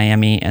south of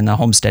Miami in the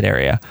Homestead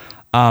area.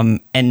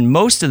 And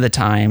most of the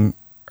time,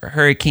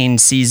 hurricane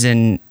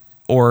season,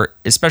 or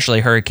especially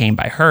hurricane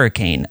by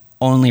hurricane,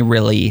 only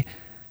really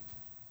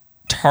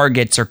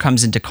targets or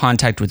comes into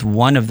contact with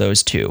one of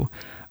those two.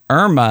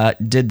 Irma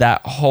did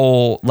that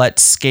whole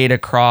let's skate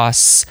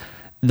across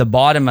the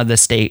bottom of the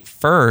state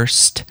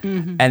first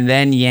and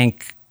then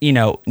yank,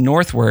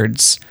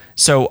 northwards.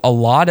 So a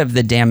lot of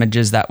the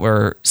damages that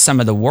were some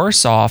of the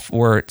worse off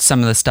were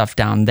some of the stuff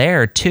down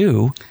there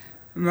too.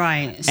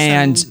 Right.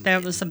 And so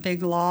there was a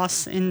big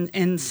loss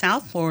in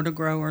South Florida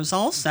growers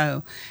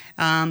also.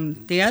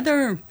 The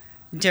other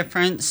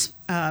difference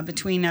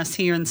between us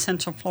here in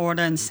Central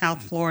Florida and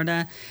South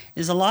Florida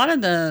is a lot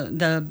of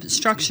the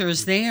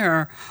structures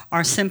there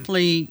are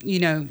simply,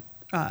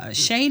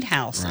 shade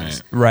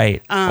houses.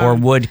 Right. Or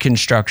wood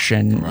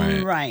construction.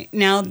 Right.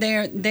 Now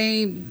there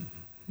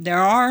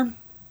are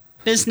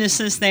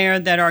businesses there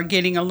that are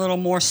getting a little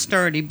more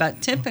sturdy, but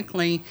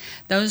typically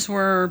those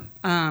were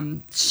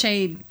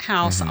shade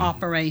house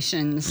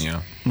operations.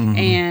 Yeah.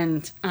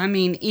 And I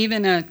mean,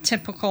 even a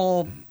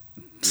typical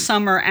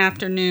summer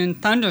afternoon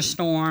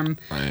thunderstorm,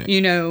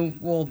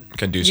 will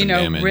can do some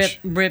damage.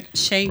 rip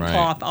shade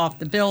cloth off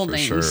the building.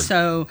 Sure.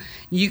 So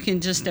you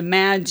can just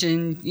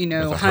imagine,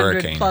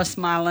 100+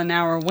 mile an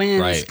hour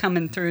winds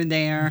coming through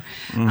there.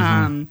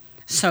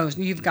 So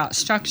you've got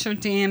structure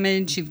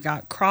damage, you've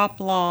got crop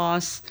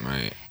loss,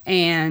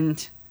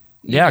 and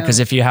because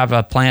if you have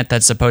a plant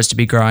that's supposed to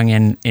be growing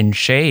in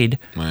shade,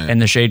 and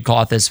the shade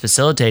cloth is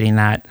facilitating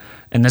that,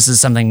 and this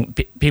is something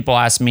people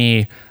ask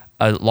me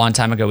a long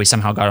time ago. We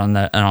somehow got on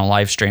a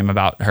live stream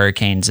about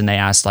hurricanes, and they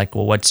asked like,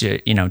 well, what's your,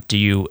 do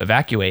you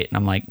evacuate? And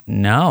I'm like,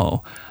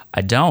 no,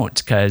 I don't.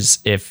 Because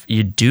if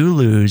you do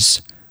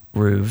lose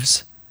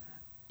roofs,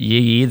 you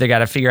either got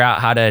to figure out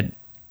how to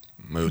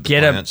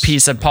get a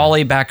piece of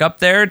poly back up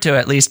there to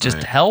at least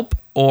just help,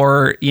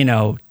 or,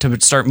 to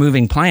start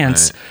moving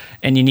plants,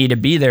 and you need to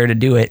be there to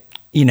do it,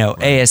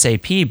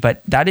 ASAP.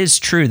 But that is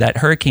true that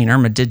Hurricane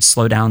Irma did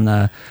slow down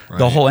the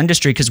whole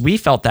industry, because we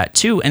felt that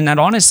too. And that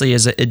honestly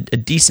is a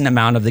decent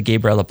amount of the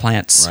Gabriella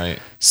plants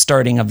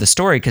starting of the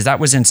story, because that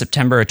was in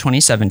September of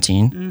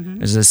 2017.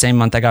 It was the same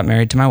month I got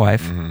married to my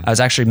wife. I was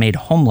actually made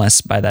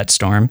homeless by that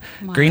storm.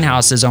 Wow.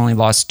 Greenhouses only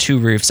lost 2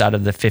 roofs out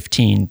of the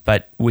 15,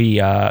 but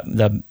we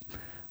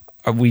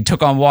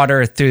took on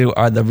water through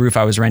the roof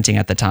I was renting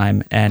at the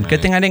time. And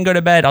good thing I didn't go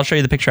to bed. I'll show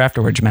you the picture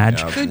afterwards,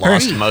 Madge. Yeah,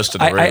 lost most of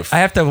the roof. I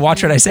have to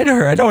watch what I say to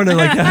her. I don't want to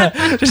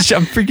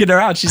I'm freaking her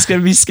out. She's going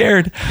to be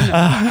scared.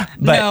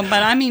 But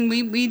I mean,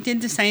 we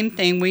did the same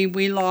thing.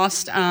 We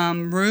lost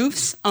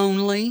roofs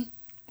only.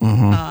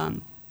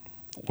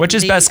 Which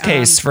is best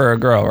case for a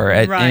grower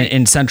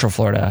in Central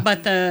Florida.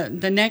 But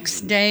the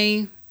next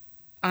day,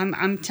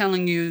 I'm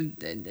telling you,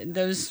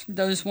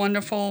 those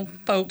wonderful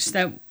folks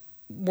that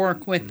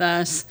work with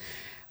us,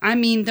 I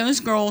mean, those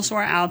girls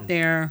were out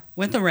there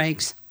with the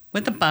rakes,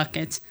 with the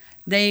buckets.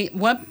 The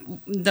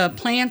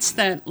plants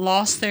that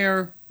lost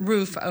their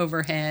roof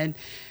overhead,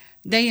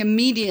 they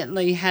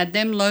immediately had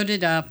them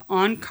loaded up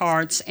on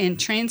carts and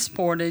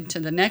transported to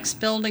the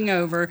next building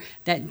over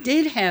that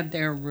did have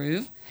their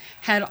roof,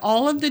 had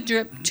all of the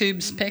drip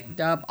tubes picked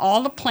up.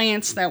 All the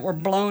plants that were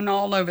blown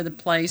all over the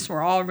place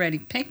were already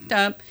picked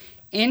up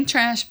in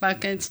trash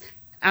buckets,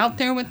 out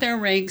there with their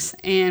rakes,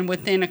 and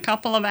within a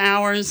couple of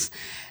hours,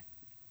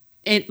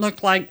 it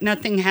looked like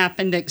nothing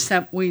happened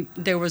except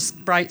there was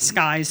bright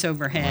skies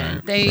overhead.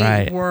 Right.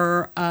 They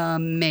were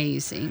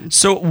amazing.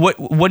 So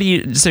what do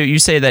you, so you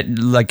say that,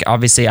 like,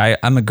 obviously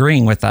I'm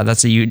agreeing with that.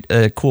 That's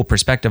a cool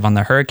perspective on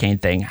the hurricane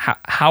thing.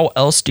 How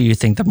else do you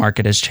think the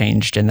market has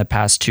changed in the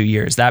past 2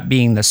 years? That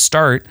being the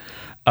start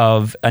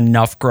of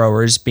enough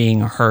growers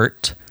being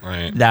hurt,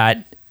 Right.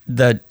 that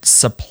the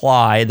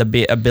supply,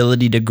 the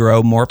ability to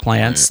grow more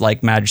plants,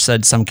 like Madge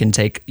said, some can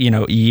take,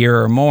 a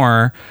year or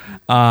more.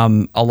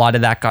 A lot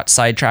of that got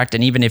sidetracked.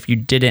 And even if you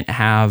didn't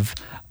have,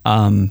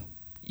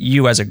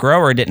 you as a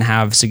grower didn't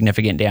have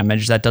significant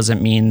damage, that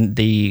doesn't mean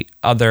the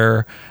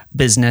other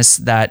business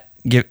that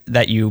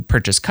you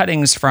purchase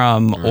cuttings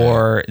from,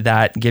 or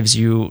that gives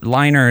you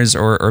liners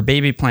or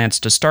baby plants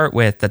to start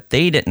with, that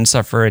they didn't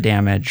suffer a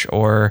damage,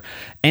 or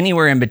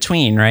anywhere in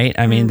between, right?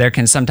 I mean, there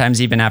can sometimes,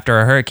 even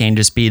after a hurricane,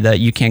 just be that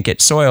you can't get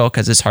soil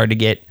because it's hard to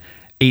get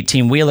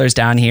 18 wheelers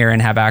down here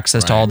and have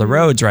access to all the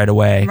roads right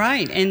away.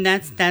 Right, and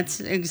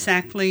that's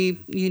exactly,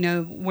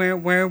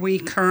 where we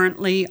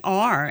currently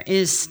are,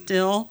 is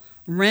still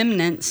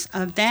remnants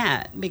of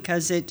that,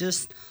 because it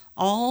just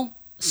all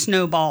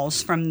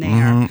snowballs from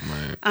there.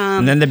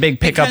 And then the big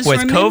pickup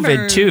with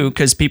COVID too,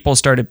 because people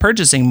started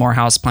purchasing more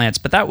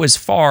houseplants, but that was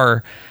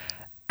far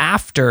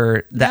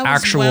after the that was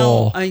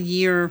actual a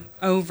year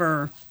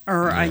over,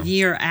 or a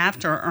year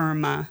after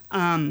Irma.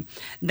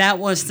 That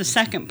was the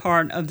second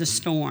part of the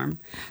storm.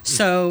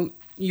 So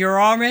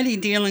you're already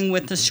dealing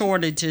with the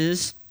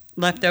shortages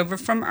left over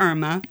from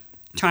Irma,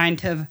 trying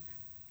to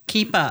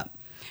keep up.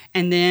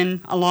 And then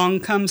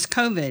along comes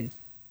COVID,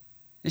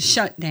 the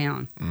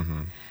shutdown.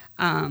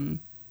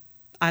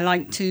 I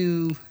like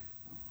to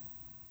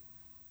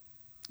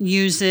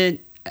use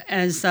it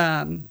as,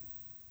 a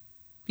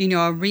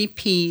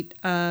repeat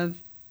of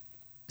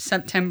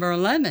September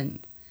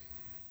 11th.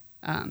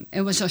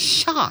 It was a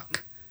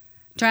shock,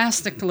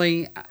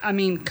 drastically. I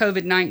mean,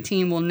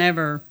 COVID-19 will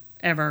never,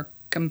 ever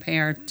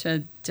compare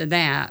to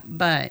that,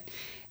 but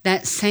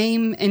that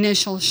same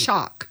initial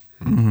shock.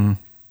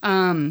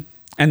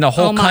 and the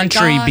whole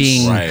country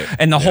being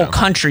whole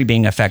country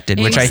being affected,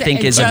 which I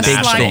think is a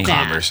big thing.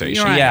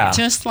 Conversation. Right. Yeah,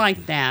 just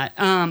like that.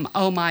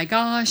 Oh my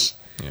gosh.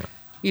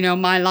 Yeah.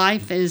 My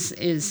life is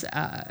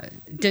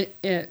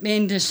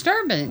in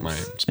disturbance.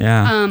 Right.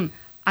 Yeah.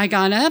 I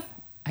got up.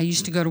 I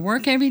used to go to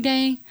work every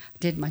day. I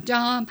did my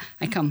job.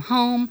 I come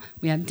home.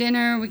 We have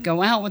dinner. We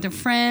go out with our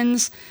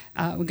friends.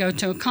 We go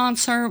to a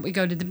concert. We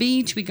go to the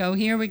beach. We go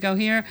here. We go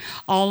here.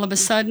 All of a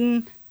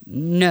sudden,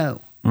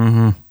 no.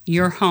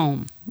 You're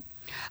home.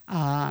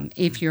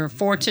 If you're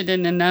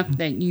fortunate enough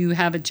that you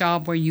have a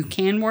job where you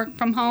can work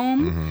from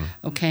home,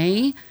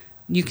 okay,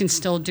 you can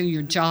still do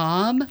your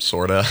job.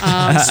 Sorta.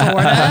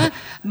 Sorta.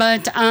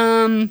 But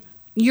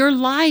your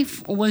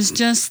life was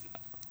just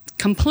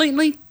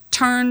completely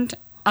turned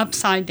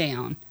upside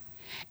down.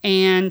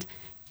 And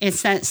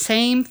it's that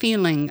same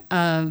feeling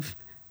of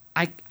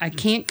I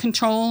can't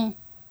control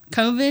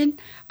COVID.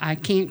 I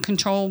can't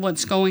control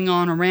what's going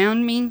on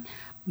around me,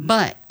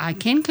 but I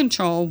can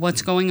control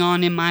what's going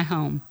on in my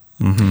home.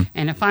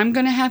 And if I'm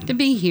going to have to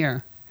be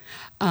here,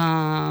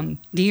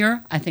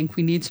 dear, I think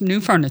we need some new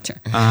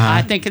furniture.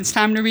 I think it's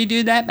time to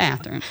redo that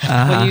bathroom.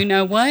 Well, you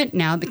know what?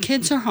 Now the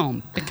kids are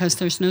home because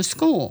there's no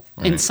school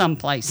in some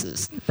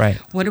places. Right.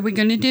 What are we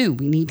going to do?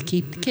 We need to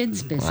keep the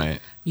kids busy.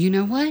 Right. You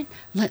know what?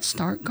 Let's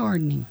start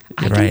gardening.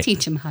 I can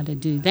teach them how to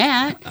do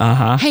that.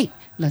 Hey,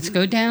 let's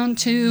go down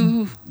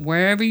to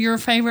wherever your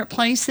favorite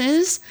place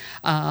is.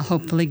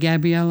 Hopefully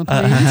Gabriella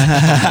plans.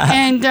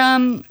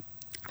 And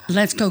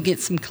let's go get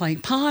some clay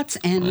pots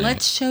and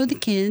let's show the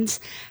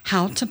kids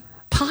how to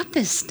pot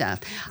this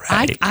stuff.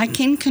 Right. I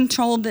can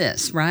control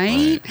this,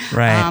 right?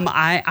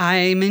 Right.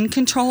 I'm in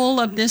control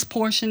of this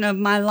portion of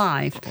my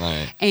life.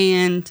 Right.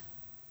 And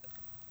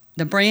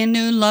the brand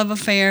new love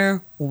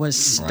affair was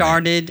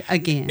started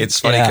again. It's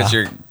funny because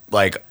you're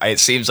like, it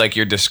seems like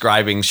you're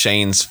describing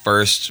Shane's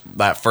first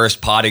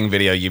potting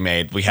video you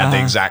made. We had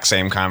the exact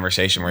same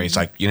conversation where he's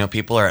like,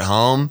 people are at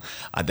home.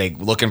 Are they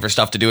looking for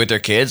stuff to do with their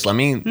kids? Let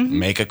me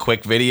make a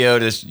quick video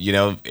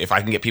to, if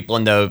I can get people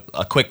into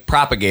a quick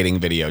propagating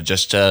video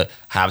just to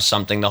have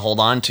something to hold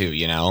on to,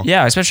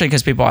 Yeah, especially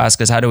because people ask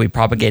us, how do we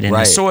propagate in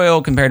the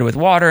soil compared to with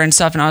water and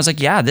stuff? And I was like,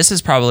 yeah, this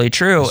is probably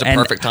true. It's a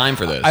perfect time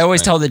for this. I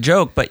always tell the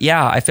joke, but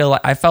yeah, I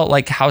felt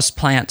like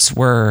houseplants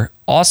were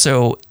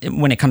also,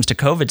 when it comes to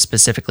COVID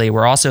specifically,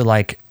 we're also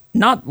like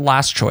not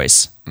last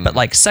choice, but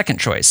like second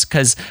choice,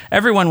 because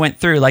everyone went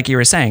through, like you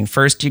were saying,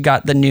 first you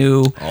got the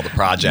new, all the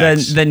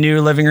projects, the new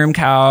living room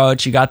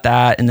couch, you got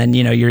that, and then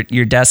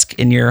your desk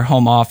in your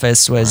home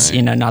office was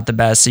not the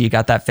best, so you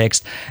got that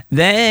fixed.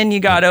 Then you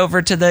got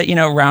over to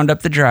the round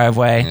up the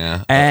driveway,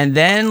 and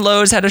then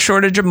Lowe's had a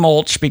shortage of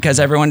mulch because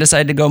everyone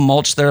decided to go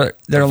mulch their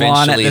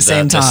lawn at the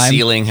same time. The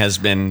ceiling has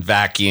been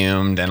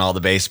vacuumed and all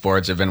the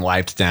baseboards have been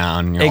wiped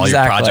down. All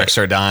your projects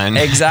are done.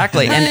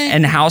 Exactly,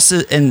 and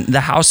houses and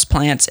the house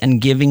plants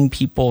and giving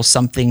people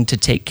something to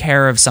take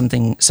care of, some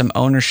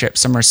ownership,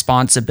 some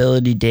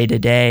responsibility day to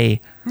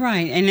day.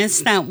 Right, and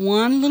it's that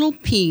one little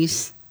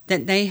piece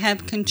that they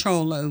have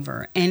control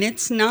over. And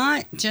it's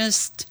not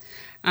just,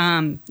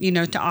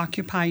 to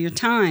occupy your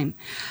time.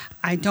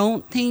 I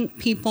don't think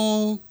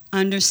people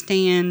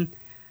understand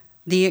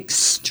the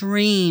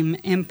extreme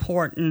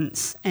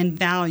importance and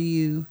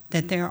value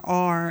that there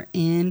are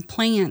in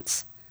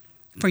plants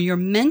for your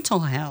mental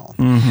health.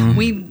 Mm-hmm.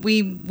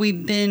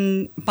 We've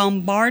been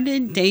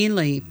bombarded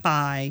daily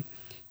by,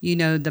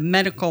 the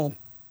medical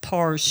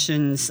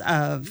portions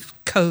of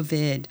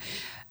COVID,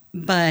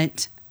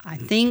 but I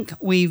think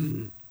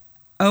we've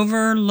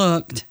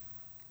overlooked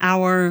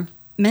our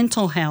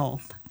mental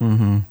health.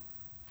 Mm-hmm.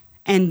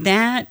 And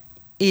that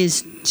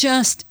is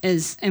just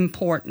as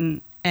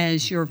important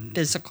as your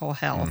physical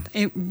health.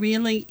 It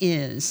really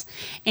is.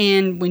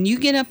 And when you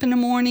get up in the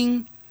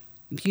morning,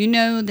 you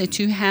know that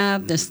you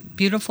have this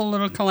beautiful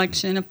little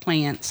collection of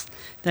plants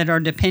that are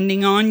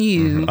depending on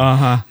you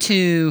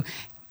to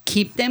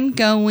keep them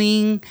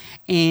going.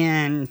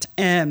 And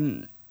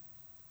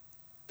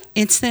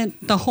it's that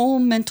the whole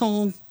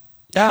mental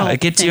it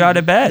gets you out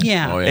of bed.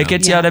 Yeah. Oh, yeah. It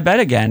gets you out of bed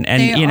again.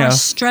 And, they are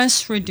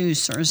stress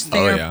reducers.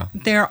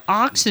 They're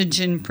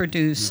oxygen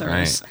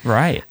producers.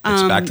 Right.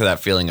 It's back to that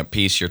feeling of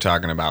peace you're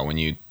talking about when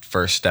you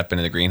first step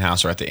into the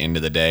greenhouse or at the end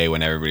of the day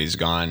when everybody's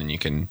gone and you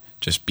can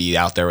just be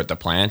out there with the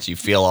plants. You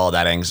feel all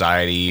that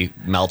anxiety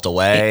melt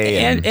away.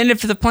 And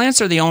if the plants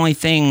are the only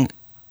thing,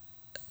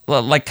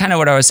 like kind of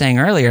what I was saying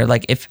earlier,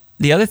 like if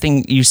the other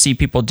thing you see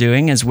people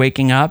doing is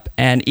waking up,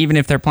 and even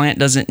if their plant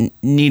doesn't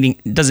need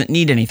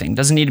anything,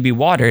 doesn't need to be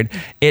watered,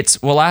 it's,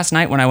 well, last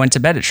night when I went to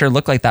bed, it sure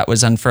looked like that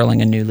was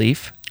unfurling a new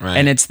leaf. Right.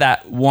 And it's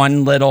that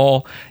one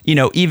little,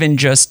 even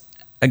just,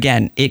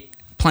 again,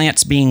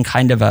 plants being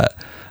kind of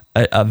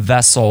a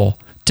vessel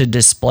to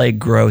display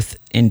growth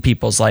in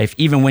people's life,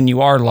 even when you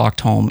are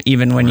locked home,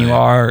 even when you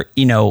are,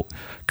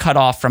 cut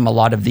off from a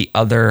lot of the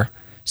other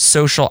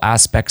social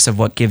aspects of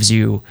what gives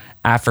you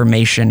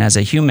affirmation as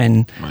a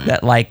human.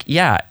 That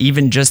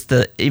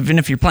even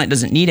if your plant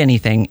doesn't need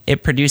anything,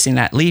 it producing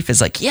that leaf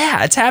is like,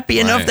 it's happy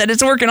enough that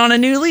it's working on a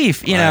new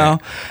leaf, you know,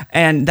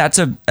 and that's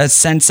a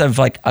sense of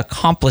like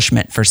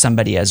accomplishment for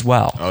somebody as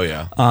well. Oh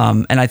yeah.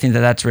 And I think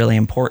that's really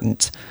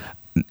important.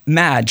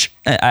 Madge,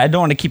 I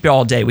don't want to keep you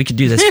all day. We could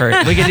do this for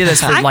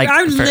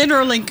I for,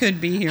 literally could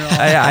be here all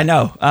day. I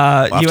know.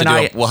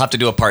 We'll have to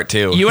do a part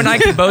 2. You and I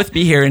could both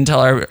be here until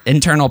our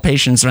internal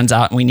patience runs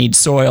out and we need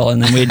soil,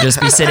 and then we'd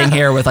just be sitting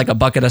here with like a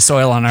bucket of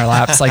soil on our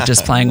laps, like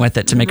just playing with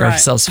it to make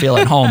ourselves feel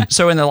at home.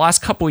 So in the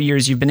last couple of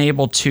years, you've been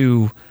able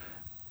to,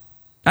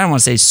 I don't want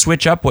to say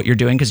switch up what you're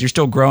doing because you're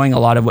still growing a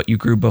lot of what you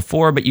grew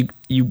before, but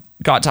you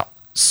got to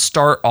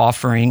start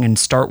offering and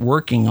start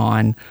working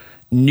on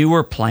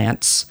newer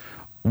plants.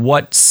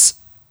 What's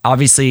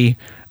obviously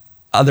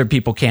other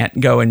people can't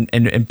go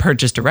and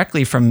purchase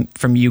directly from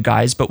you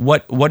guys, but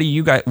what do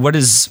you guys, what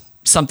is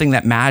something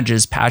that Madge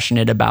is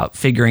passionate about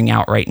figuring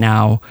out right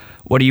now?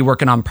 What are you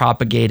working on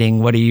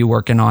propagating? What are you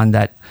working on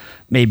that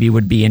maybe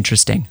would be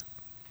interesting?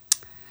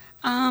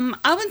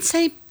 I would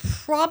say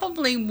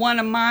probably one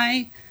of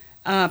my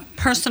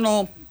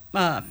personal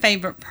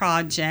favorite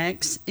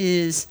projects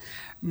is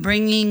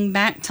bringing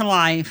back to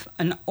life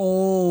an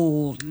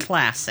old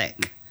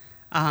classic.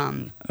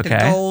 The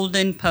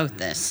golden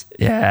pothos.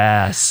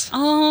 Yes.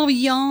 Oh,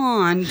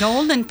 yawn.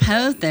 Golden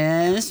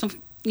pothos.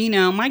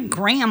 My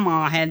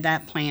grandma had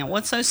that plant.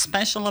 What's so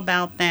special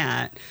about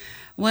that?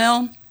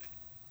 Well,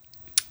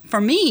 for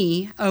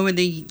me, over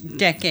the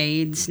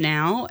decades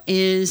now,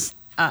 is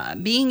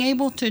being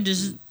able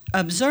to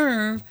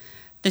observe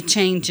the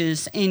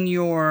changes in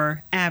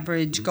your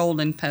average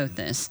golden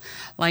pothos.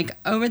 Like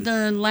over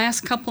the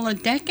last couple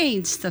of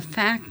decades, the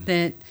fact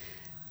that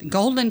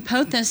golden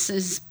pothos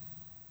is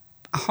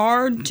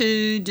hard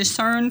to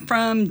discern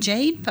from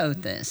jade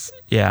pothos.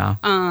 Yeah.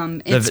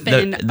 It's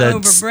been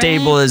the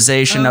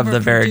stabilization of the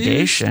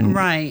variegation.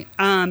 Right.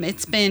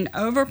 It's been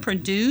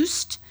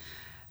overproduced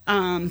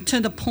to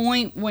the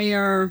point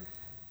where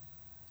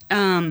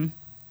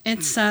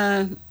it's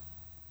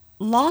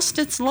lost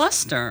its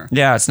luster.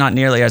 Yeah, it's not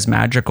nearly as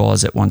magical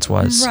as it once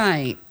was.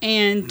 Right.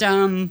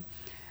 And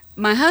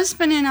my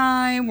husband and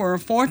I were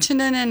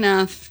fortunate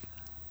enough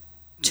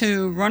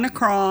to run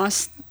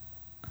across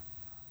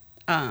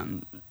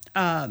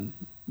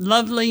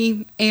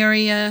lovely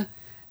area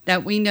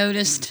that we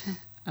noticed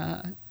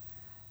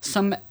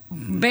some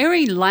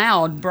very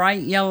loud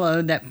bright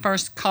yellow that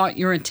first caught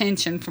your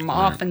attention from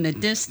off in the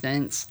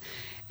distance.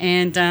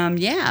 And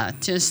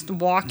just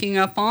walking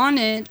up on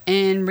it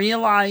and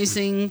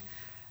realizing,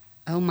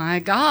 oh my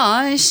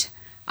gosh,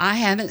 I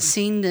haven't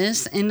seen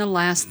this in the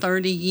last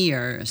 30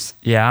 years.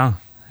 Yeah.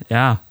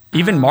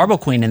 Even Marble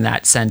Queen in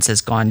that sense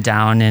has gone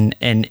down in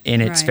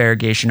its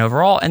variegation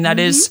overall. And that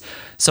is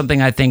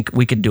something I think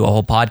we could do a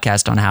whole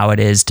podcast on how it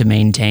is to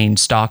maintain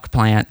stock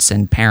plants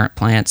and parent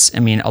plants. I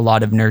mean, a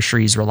lot of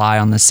nurseries rely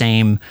on the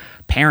same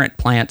parent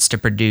plants to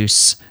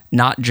produce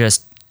not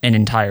just an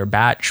entire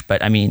batch,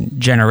 but I mean,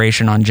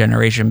 generation on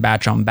generation,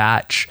 batch on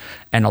batch.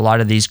 And a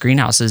lot of these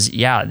greenhouses,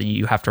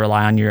 you have to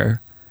rely on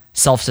your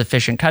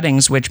self-sufficient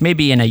cuttings, which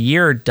maybe in a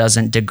year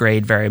doesn't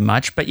degrade very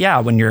much. But yeah,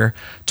 when you're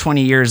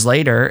 20 years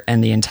later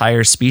and the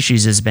entire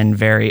species has been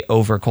very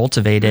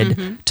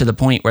over-cultivated to the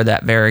point where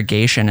that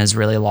variegation has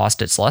really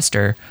lost its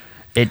luster,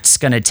 it's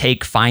going to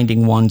take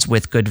finding ones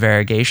with good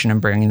variegation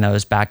and bringing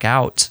those back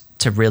out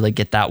to really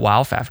get that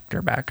wow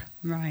factor back.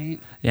 Right.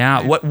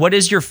 Yeah. What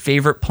is your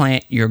favorite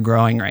plant you're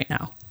growing right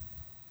now?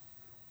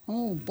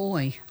 Oh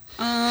boy.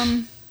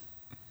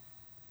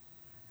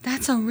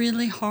 That's a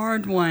really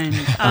hard one.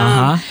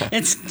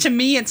 It's to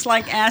me, it's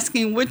like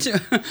asking which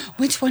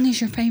one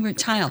is your favorite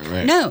child.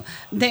 Right. No,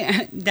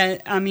 they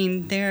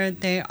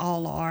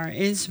all are.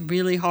 It's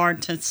really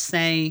hard to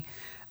say,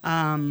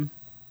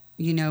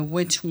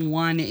 which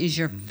one is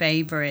your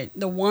favorite.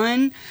 The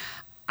one,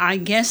 I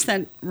guess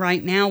that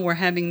right now we're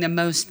having the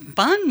most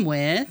fun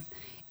with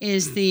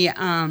is the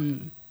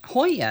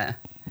Hoya.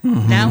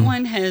 That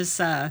one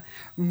has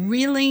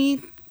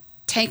really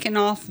taken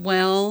off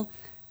well.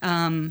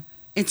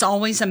 It's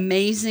always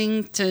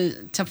amazing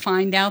to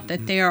find out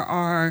that there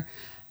are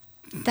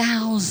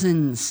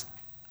thousands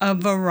of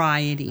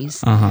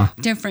varieties,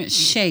 different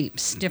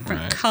shapes,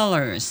 different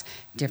colors,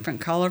 different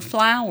color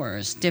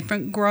flowers,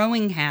 different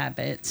growing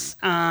habits.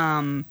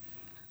 One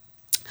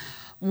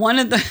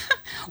of the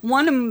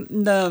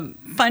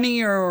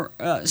funnier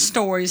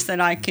stories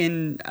that I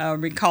can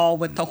recall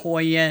with the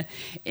Hoya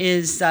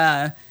is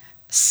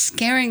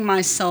scaring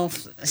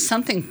myself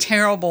something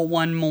terrible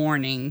one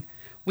morning.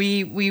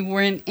 We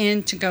went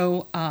in to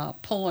go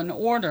pull an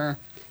order,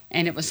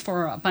 and it was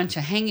for a bunch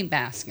of hanging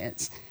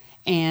baskets.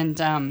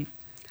 And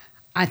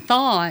I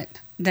thought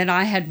that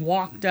I had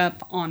walked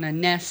up on a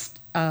nest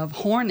of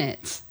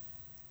hornets.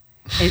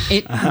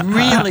 It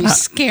really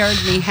scared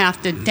me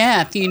half to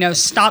death.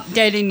 Stop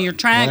dead in your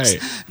tracks.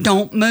 Right.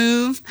 Don't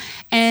move.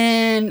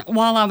 And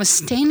while I was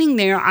standing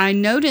there, I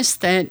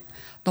noticed that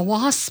the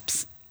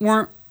wasps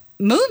weren't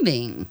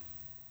moving.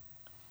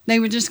 They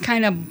were just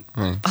kind of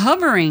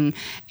hovering,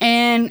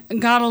 and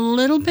got a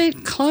little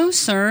bit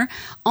closer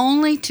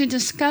only to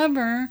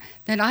discover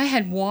that I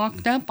had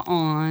walked up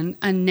on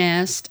a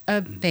nest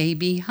of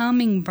baby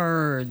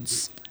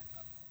hummingbirds.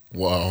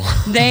 Whoa.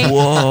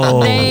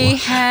 They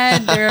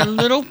had their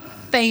little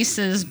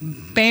faces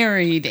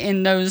buried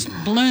in those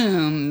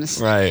blooms.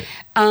 Right.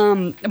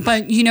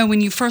 But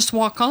when you first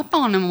walk up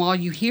on them, all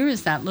you hear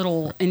is that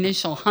little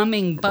initial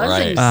humming,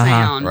 buzzing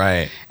sound.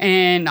 Right.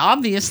 And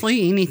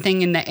obviously,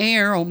 anything in the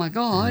air, oh my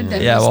God,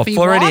 that Yeah, must well, be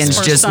Floridians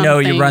wasp or just know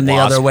you something. run the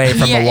other way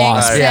from a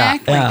wasp.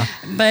 Exactly. Yeah.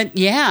 But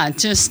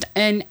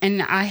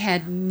and I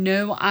had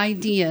no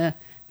idea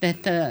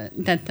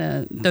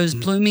that those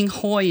blooming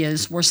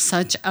Hoyas were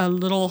such a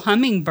little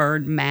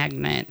hummingbird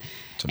magnet.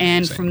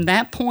 And from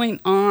that point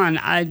on,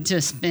 I've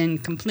just been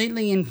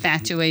completely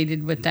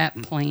infatuated with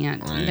that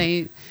plant.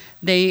 Right.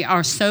 They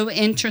are so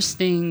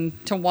interesting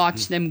to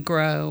watch them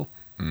grow.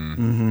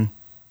 Mm-hmm.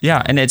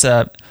 Yeah, and it's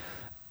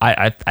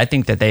I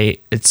think that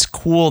it's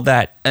cool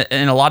that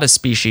in a lot of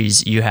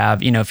species you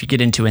have, if you get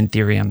into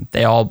Anthurium,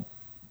 they all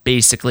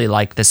basically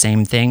like the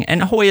same thing.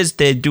 And Hoyas,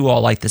 they do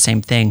all like the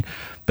same thing.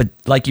 But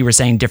like you were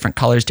saying, different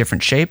colors,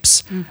 different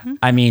shapes.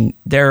 I mean,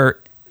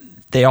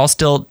 they all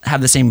still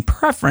have the same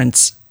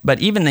preference, but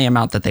even the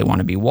amount that they want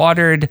to be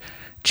watered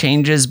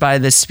changes by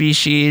the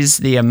species,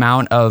 the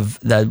amount of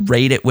the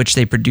rate at which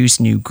they produce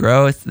new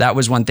growth. That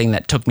was one thing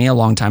that took me a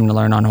long time to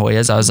learn on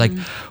Hoyas. I was like,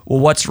 well,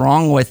 what's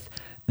wrong with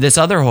this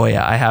other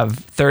Hoya? I have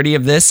 30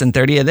 of this and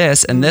 30 of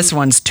this, and this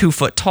one's 2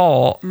 foot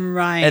tall.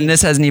 Right. And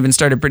this hasn't even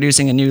started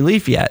producing a new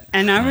leaf yet.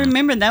 And I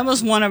remember that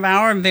was one of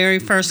our very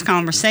first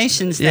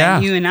conversations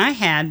that you and I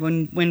had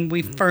when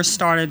we first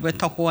started with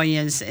the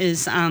Hoyas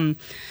is,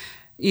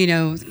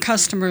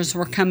 customers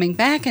were coming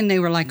back and they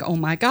were like, oh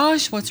my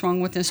gosh, what's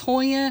wrong with this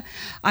Hoya?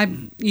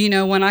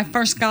 When I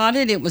first got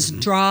it, it was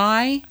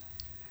dry.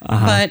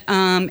 But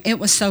it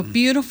was so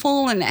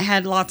beautiful and it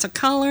had lots of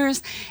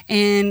colors.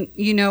 And,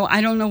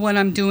 I don't know what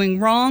I'm doing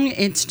wrong.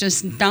 It's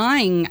just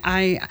dying.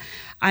 I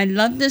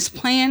love this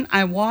plant.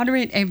 I water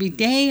it every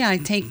day. I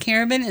take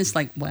care of it. It's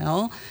like,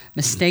 well,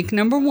 mistake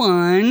number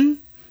one.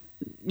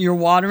 You're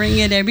watering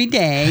it every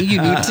day.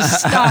 You need to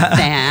stop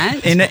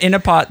that. In a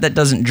pot that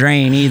doesn't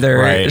drain either.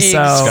 Right.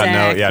 So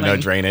It's got no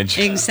drainage.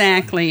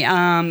 Exactly.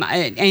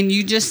 And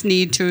you just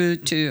need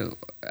to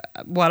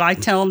what I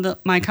tell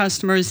my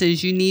customers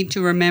is you need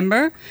to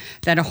remember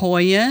that a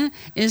Hoya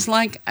is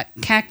like a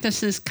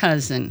cactus's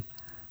cousin.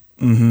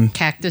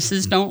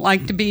 Cactuses don't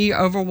like to be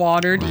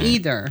overwatered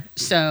either.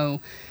 So,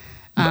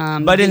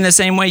 but in the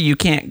same way, you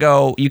can't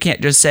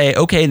just say,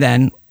 okay,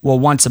 then, well,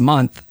 once a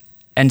month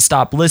and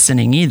stop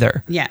listening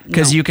either. Yeah.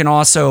 Because you can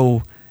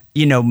also,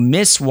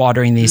 miss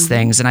watering these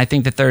things. And I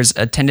think that there's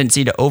a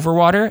tendency to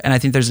overwater, and I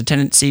think there's a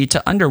tendency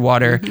to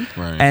underwater.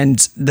 Right. And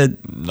the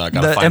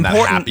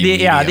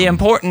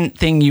important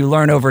thing you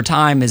learn over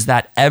time is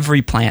that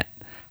every plant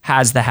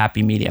has the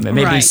happy medium. It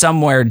may be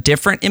somewhere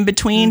different in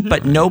between,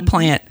 but no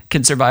plant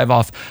can survive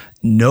off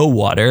no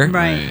water.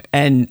 Right.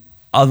 And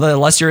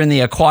unless you're in the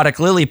aquatic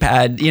lily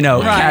pad,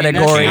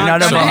 category, that's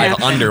none of not them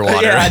gonna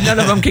underwater. Yeah, none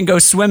of them can go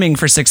swimming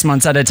for 6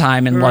 months at a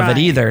time and love it Right,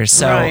 either.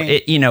 So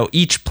right.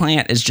 each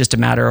plant is just a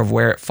matter of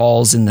where it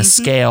falls in the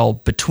scale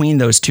between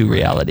those two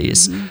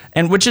realities,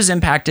 and which is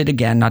impacted,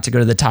 again, not to go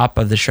to the top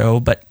of the show,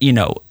 but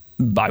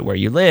by where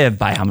you live,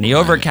 by how many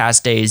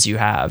overcast days you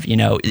have.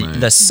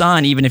 The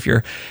sun, even if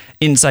you're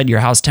inside your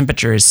house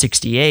temperature is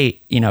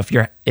 68, if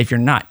you're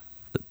not,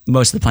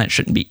 most of the plants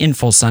shouldn't be in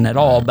full sun at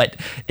all. But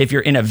if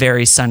you're in a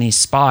very sunny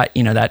spot,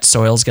 that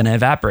soil's going to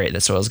evaporate. The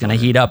soil's going to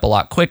heat up a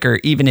lot quicker,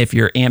 even if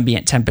your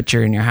ambient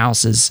temperature in your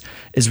house is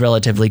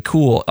relatively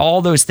cool.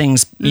 All those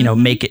things,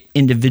 make it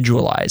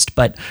individualized.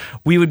 But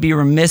we would be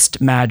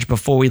remiss, Madge,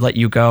 before we let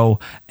you go,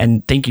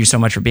 and thank you so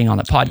much for being on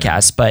the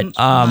podcast. But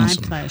My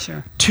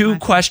pleasure. Two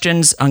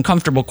questions,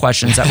 uncomfortable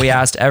questions that we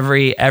asked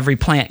every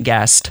plant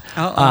guest.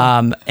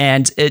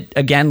 And it,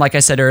 again, like I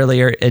said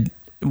earlier,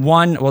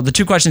 the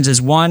two questions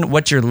is, one,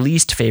 what's your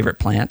least favorite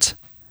plant?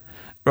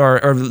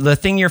 Or the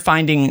thing you're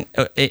finding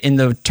in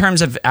the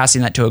terms of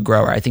asking that to a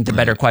grower. I think the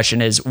better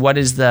question is, what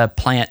is the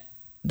plant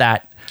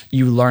that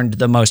you learned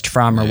the most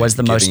from, or was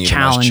the most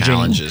challenging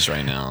challenges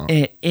right now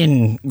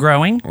in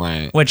growing?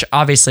 Right. Which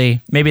obviously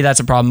maybe that's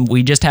a problem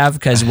we just have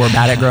because we're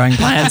bad at growing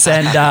plants,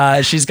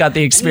 and she's got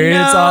the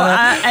experience on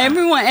it.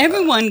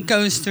 Everyone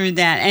goes through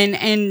that,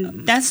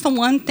 and that's the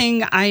one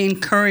thing I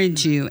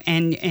encourage you.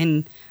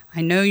 And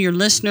I know your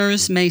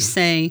listeners may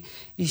say,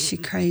 "Is she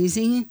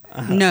crazy?"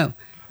 No,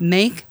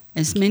 make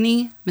as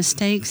many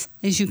mistakes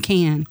as you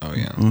can. Oh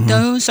yeah.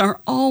 Those are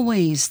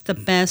always the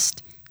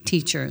best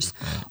teachers.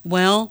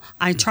 Well,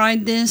 I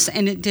tried this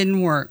and it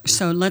didn't work,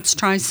 so let's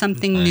try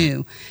something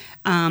new.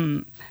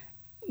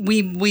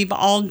 We've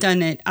all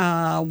done it.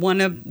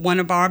 One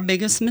of our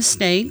biggest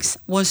mistakes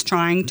was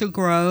trying to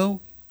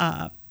grow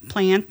a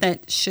plant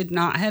that should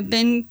not have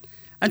been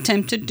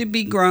attempted to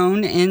be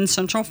grown in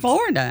Central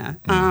Florida.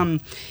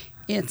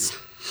 It's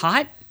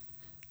hot.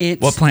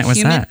 It's what plant was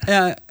humid.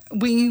 that?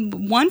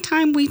 One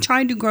time we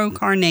tried to grow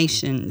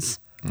carnations.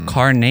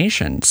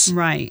 Carnations.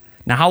 Right.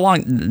 Now, how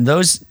long?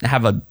 Those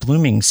have a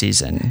blooming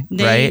season,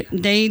 right?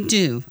 They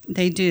do.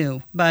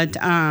 But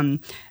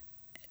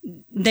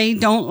they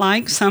don't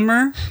like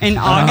summer and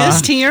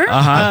August here.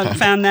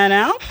 Found that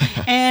out.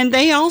 And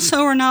they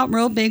also are not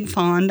real big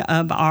fond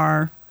of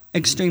our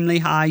extremely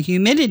high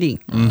humidity.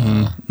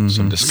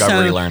 Some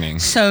discovery learning.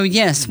 So,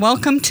 yes,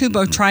 welcome to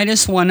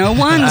Botrytis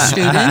 101,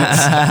 students.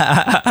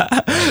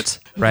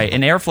 Right.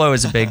 And airflow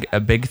is a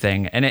big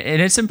thing. And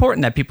it's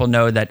important that people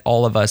know that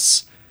all of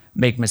us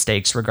make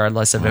mistakes,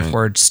 regardless of if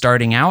we're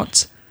starting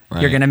out.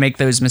 You're going to make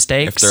those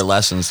mistakes. If they're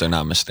lessons, they're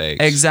not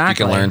mistakes.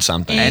 Exactly. You can learn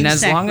something. And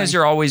as long as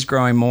you're always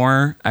growing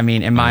more, I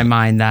mean, in my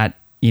mind, that,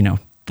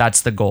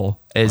 that's the goal,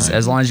 is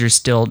as long as you're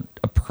still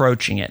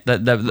approaching it.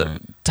 The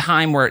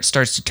time where it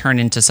starts to turn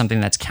into something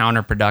that's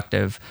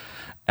counterproductive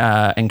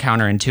and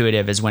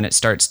counterintuitive is when it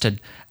starts to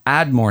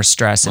add more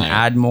stress and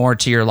add more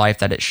to your life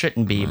that it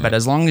shouldn't be. But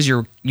as long as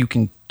you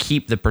can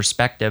keep the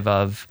perspective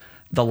of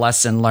the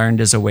lesson learned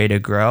as a way to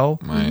grow,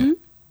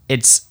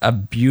 it's a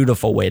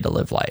beautiful way to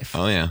live life.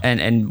 Oh yeah.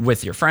 And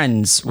with your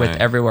friends, with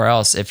everywhere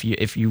else, if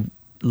you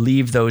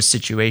leave those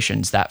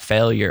situations, that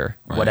failure,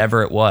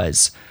 whatever it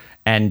was,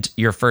 and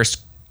your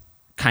first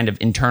kind of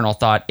internal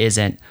thought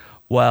isn't,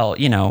 well,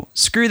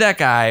 screw that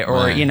guy,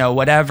 or,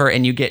 whatever,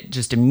 and you get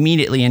just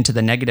immediately into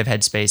the negative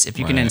headspace. If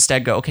you can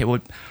instead go, okay, well,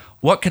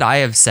 what could I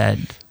have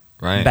said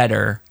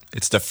better?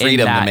 It's the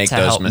freedom to make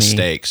those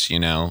mistakes,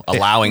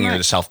 allowing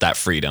yourself that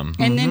freedom.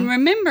 And then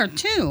remember,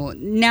 too,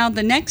 now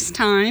the next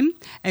time,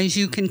 as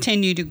you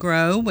continue to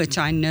grow, which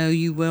I know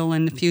you will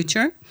in the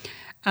future,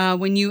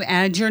 when you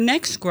add your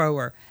next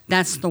grower,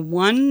 that's the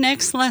one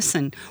next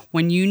lesson.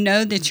 When you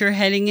know that you're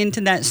heading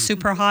into that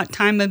super hot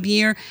time of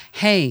year,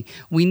 hey,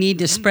 we need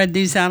to spread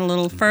these out a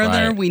little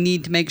further. We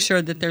need to make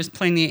sure that there's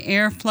plenty of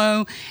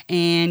airflow.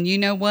 And you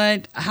know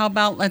what? How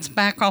about let's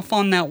back off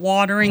on that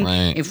watering?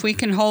 If we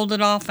can hold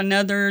it off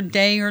another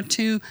day or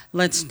two,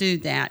 let's do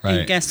that.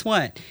 And guess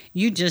what?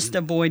 You just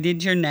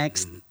avoided your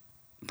next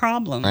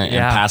problem. And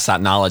pass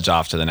that knowledge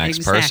off to the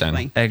next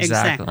person.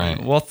 Exactly.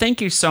 Well, thank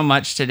you so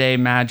much today,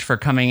 Madge, for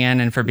coming in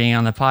and for being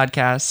on the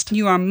podcast.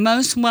 You are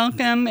most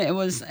welcome. It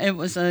was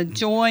a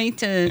joy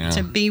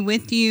to be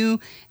with you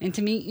and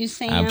to meet you,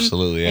 Sam.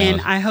 Absolutely.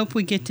 And I hope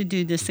we get to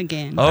do this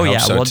again. Oh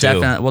yeah,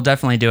 we'll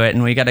definitely do it.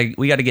 And we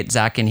gotta get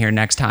Zach in here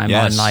next time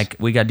on,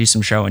 we gotta do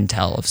some show and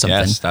tell of something.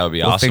 Yes, that would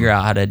be awesome. We'll figure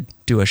out how to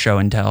do a show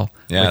and tell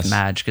with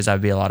Madge, because that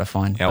would be a lot of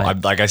fun. Yeah,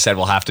 like I said,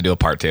 we'll have to do a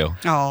part 2.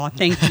 Oh,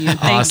 thank you.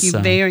 Thank you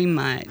very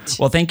much.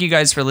 Well, thank you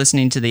guys for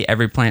listening to the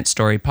Every Plant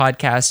Story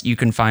podcast. You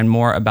can find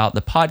more about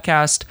the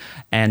podcast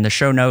and the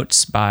show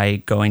notes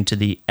by going to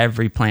the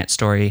Every Plant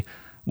Story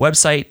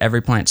website,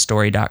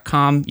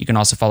 everyplantstory.com. You can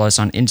also follow us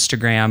on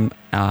Instagram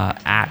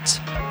at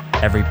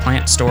Every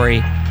Plant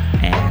Story,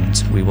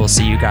 and we will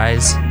see you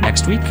guys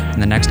next week in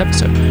the next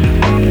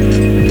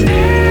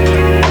episode.